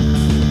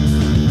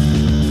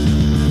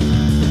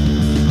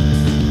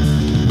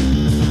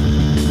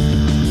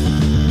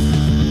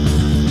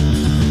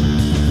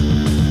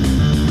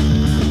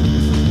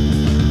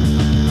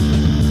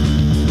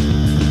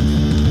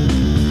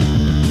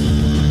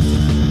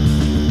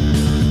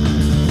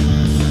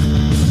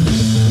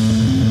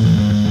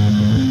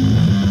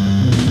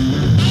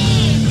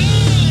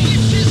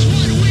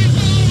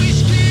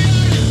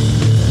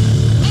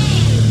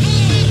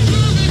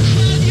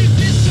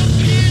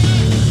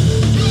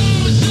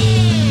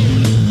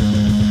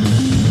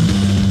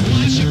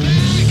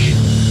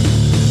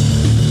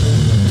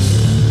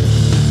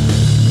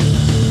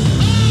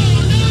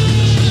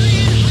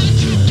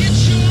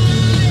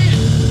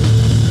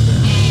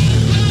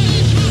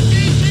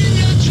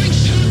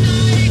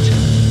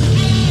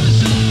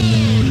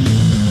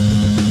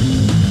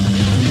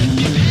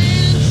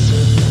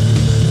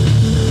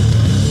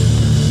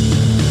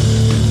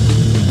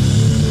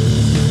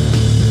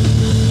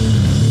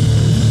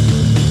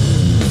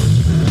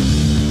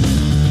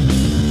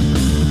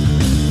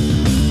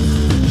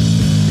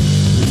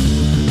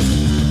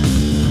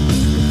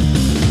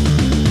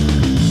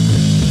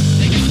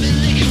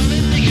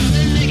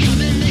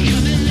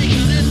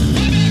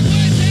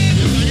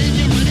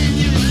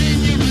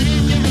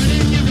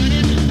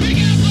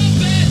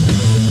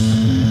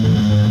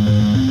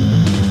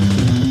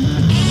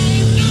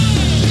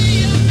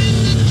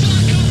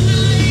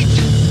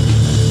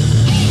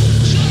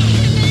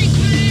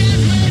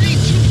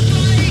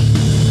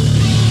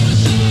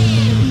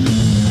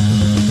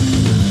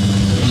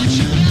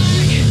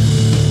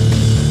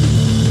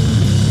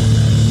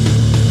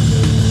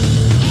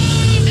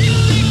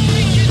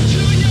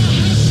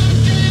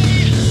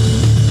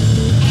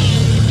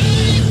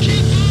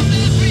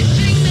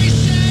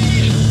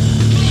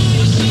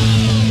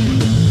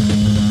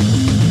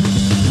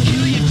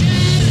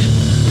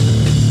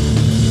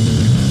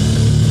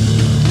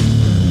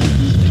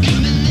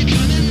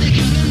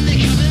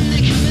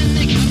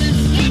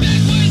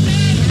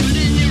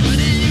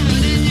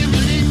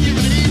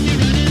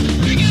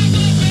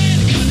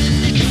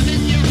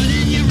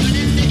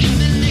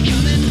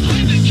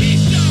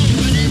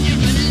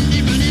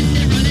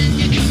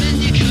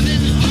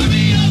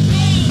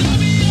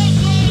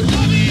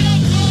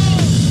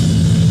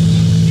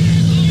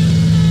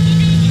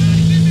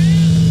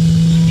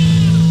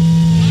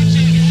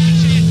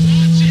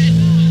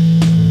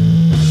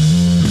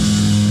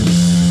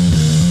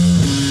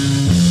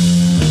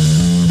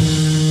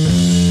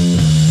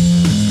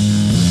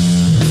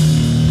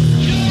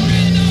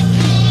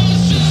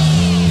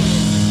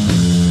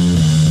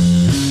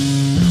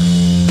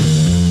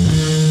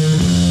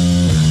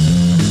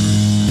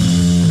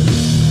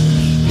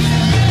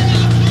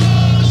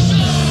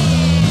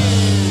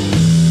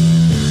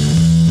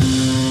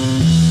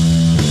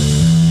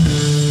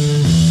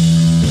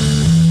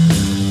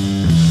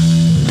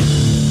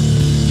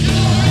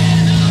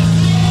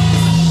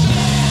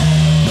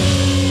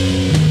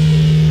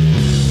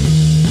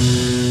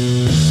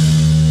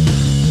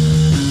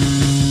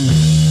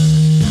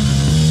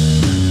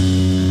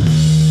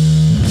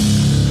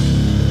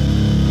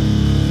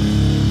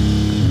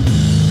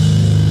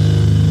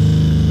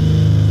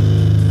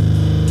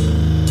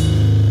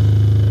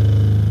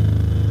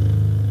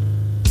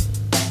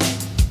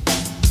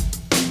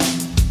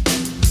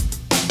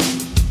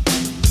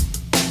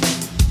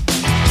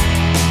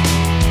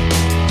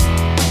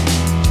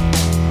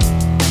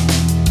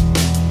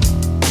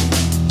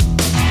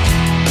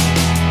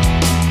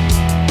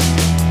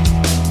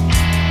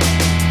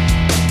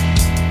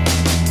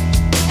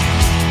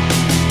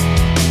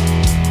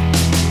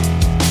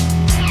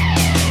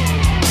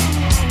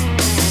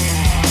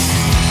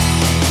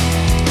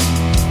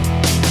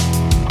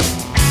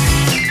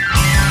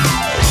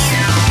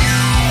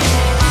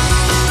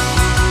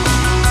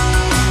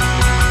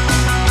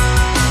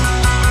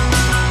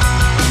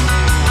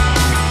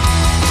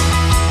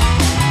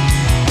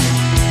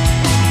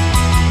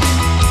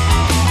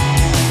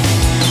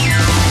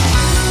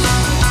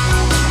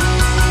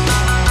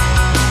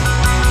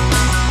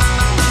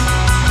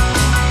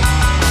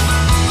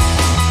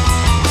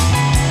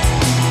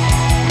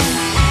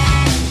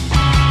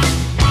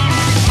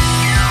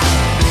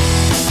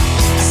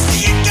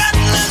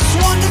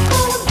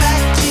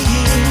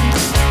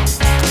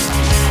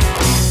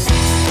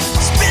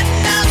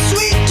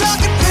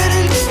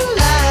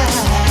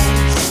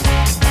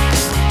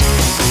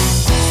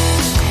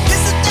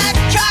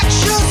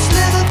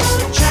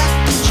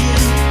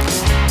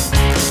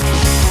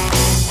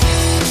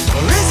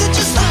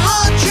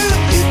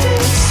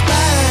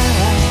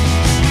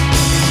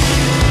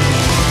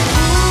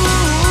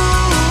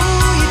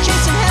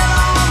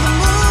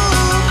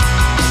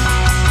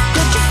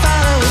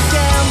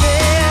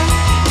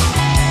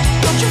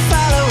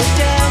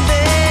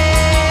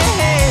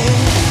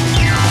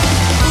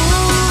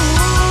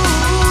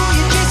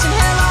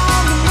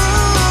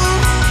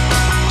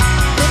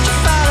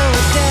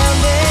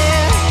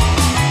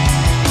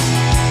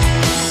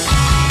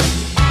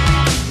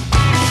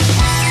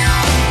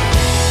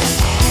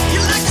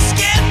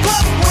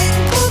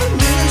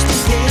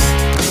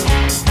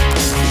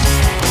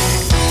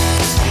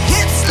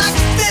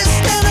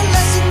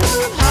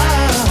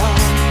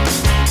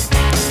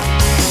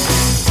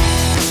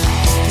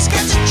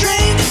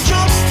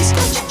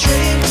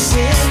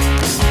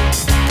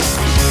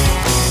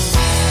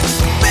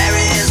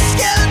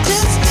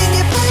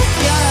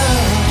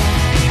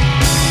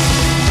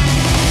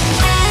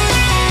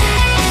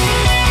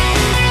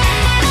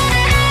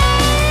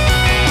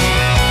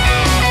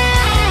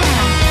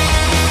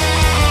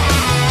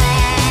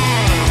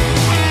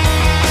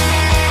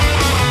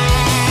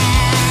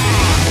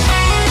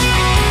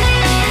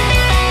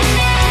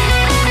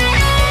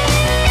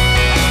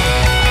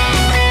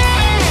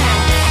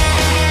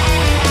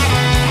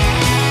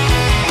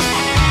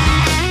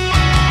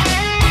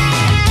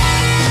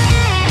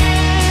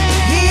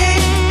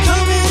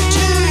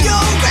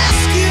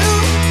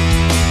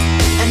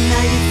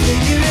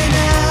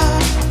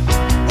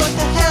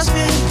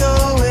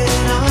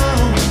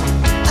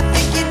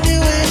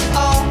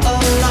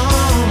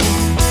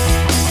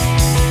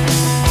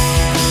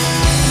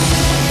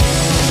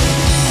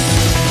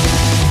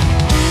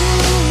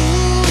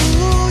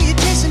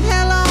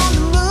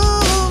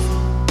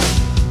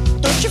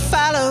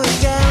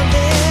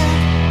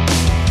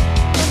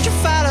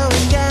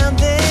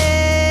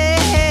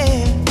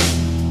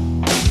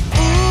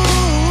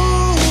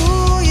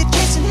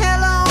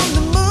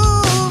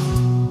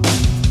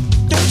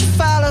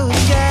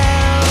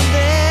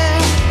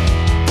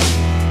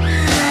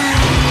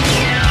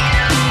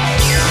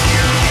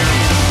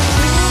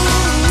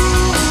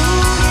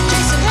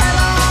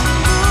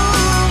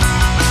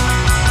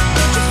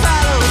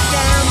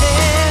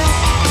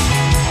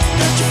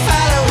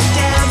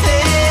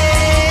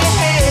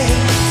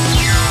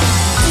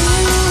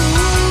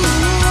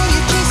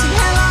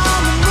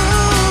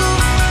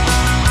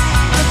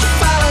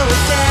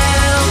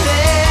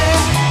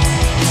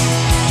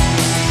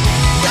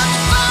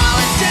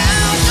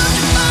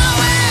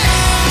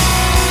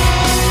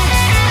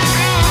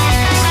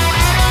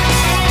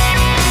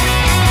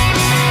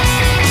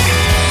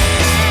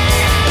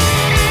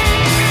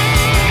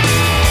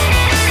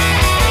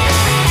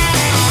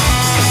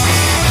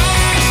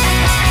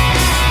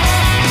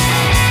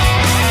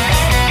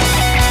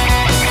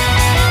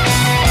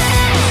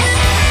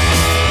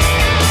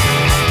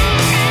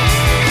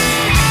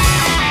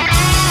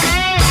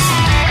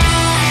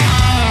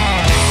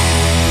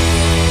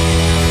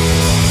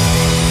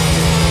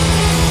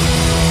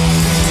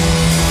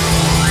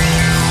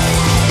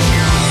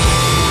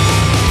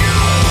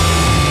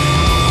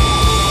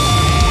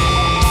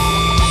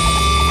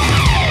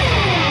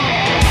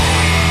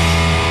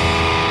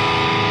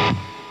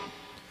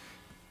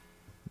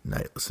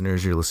night,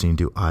 listeners. You're listening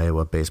to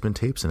Iowa Basement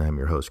Tapes, and I'm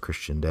your host,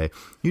 Christian Day.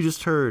 You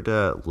just heard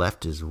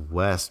Left is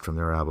West from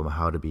their album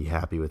How to Be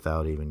Happy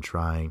Without Even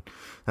Trying.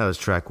 That was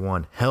track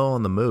 1, Hell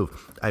on the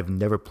Move. I've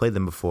never played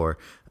them before.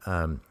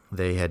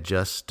 They had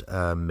just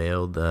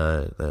mailed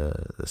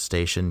the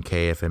station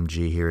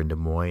KFMG here in Des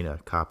Moines a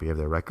copy of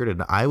their record,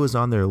 and I was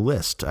on their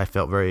list. I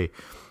felt very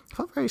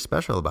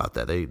special about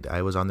that.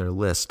 I was on their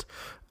list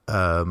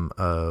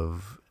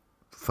of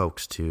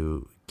folks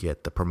to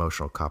get the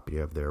promotional copy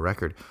of their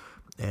record,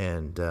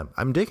 and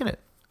I'm digging it.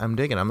 I'm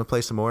gonna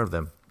play some more of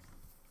them.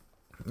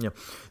 You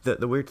know,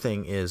 the weird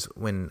thing is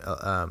when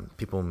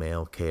people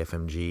mail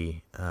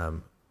KFMG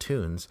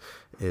tunes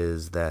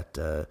is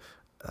that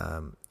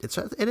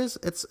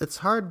it's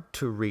hard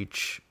to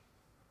reach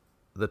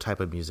the type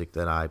of music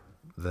that I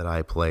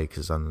play,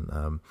 because I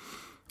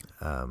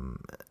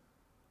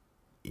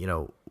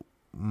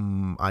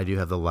do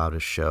have the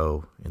loudest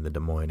show in the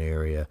Des Moines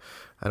area.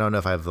 I don't know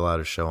if I have the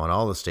loudest show on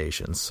all the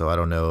stations, so I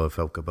don't know if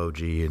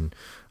Okoboji and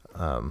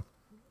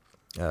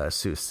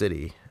Sioux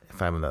City,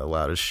 if I'm the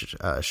loudest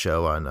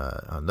show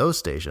on those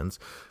stations,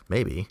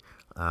 maybe.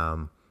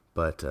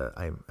 But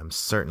I'm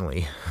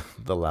certainly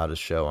the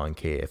loudest show on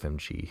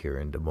KFMG here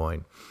in Des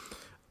Moines.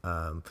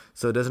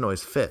 So it doesn't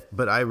always fit,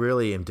 but I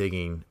really am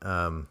digging.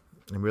 I'm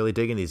really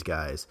digging these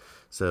guys.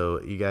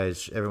 So you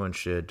guys, everyone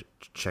should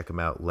check them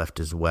out. Left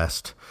is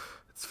West.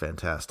 It's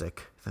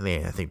fantastic.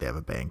 I think they have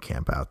a band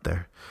camp out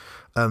there.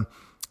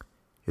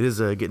 It is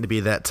getting to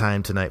be that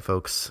time tonight,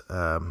 folks.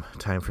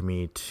 Time for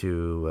me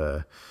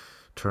to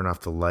turn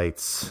off the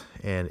lights,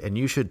 and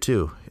you should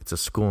too. It's a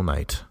school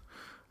night.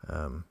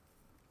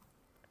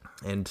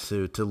 And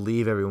to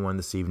leave everyone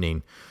this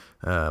evening,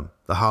 the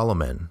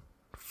Hollowmen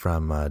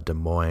from Des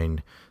Moines.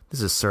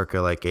 This is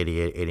circa like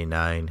 88,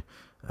 89,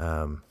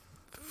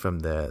 from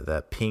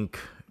the Pink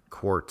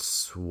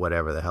Quartz,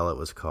 whatever the hell it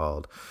was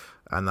called.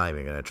 I'm not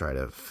even going to try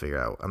to figure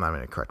out. I'm not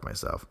going to correct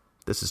myself.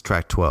 This is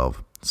track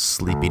 12,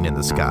 Sleeping in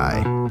the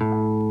Sky.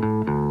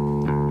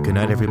 Good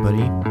night,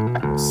 everybody.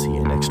 See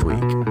you next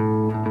week.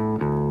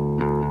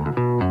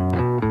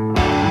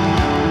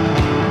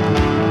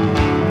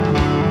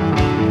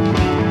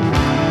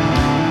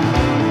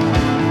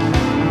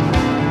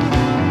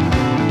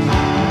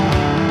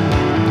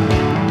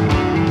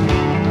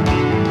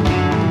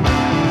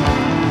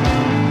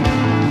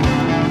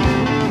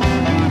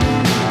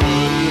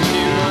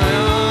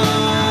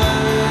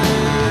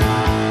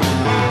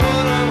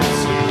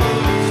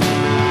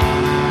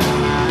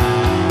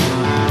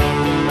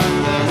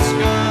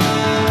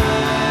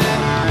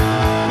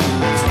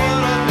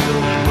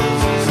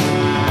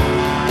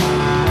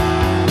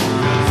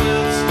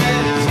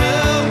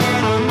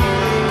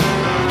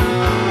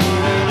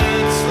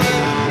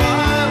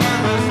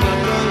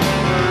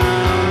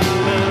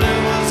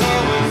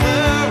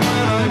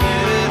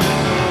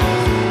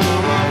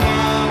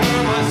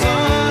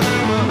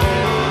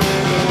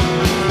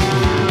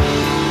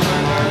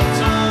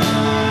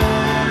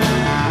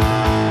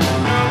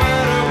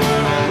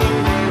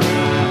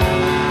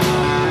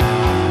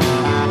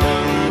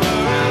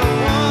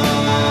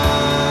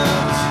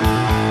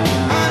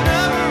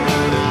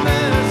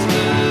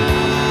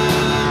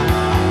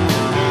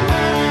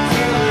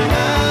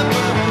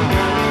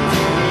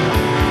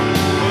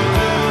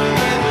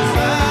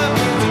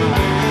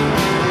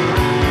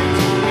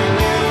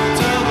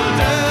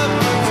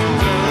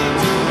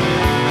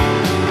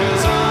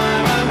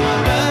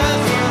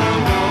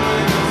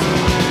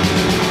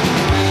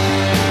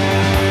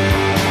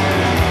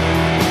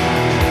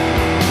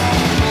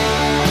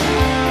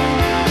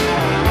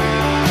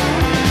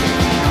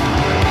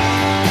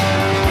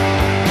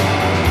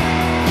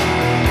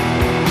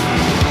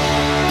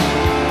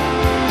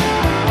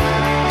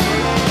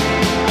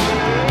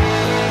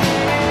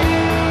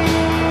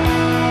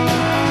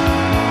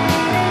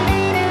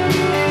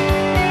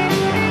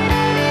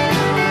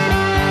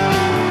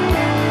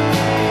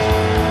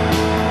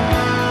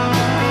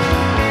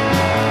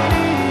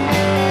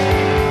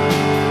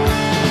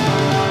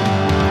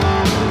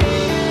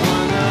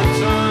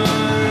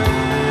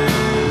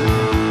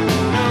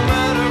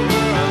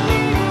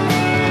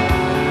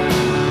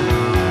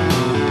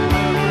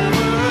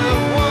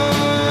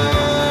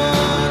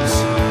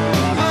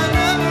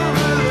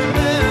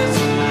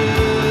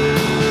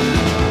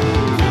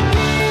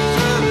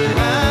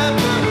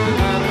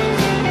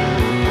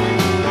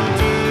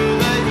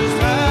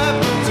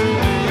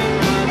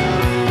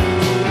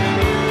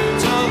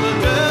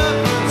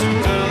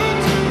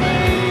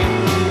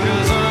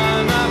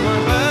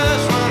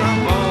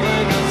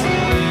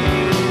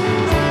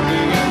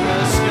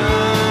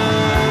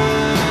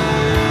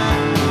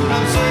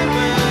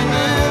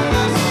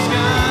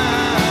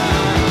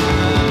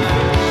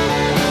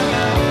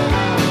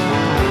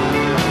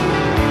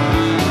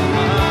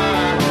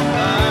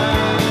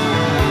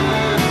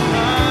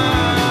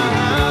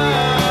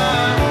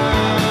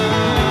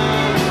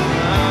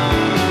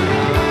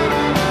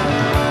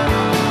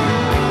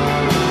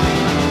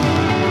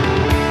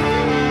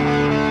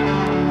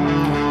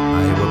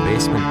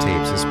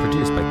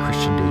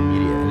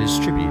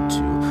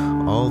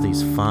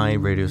 fine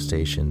radio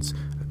stations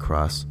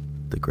across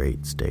the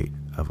great state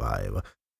of Iowa.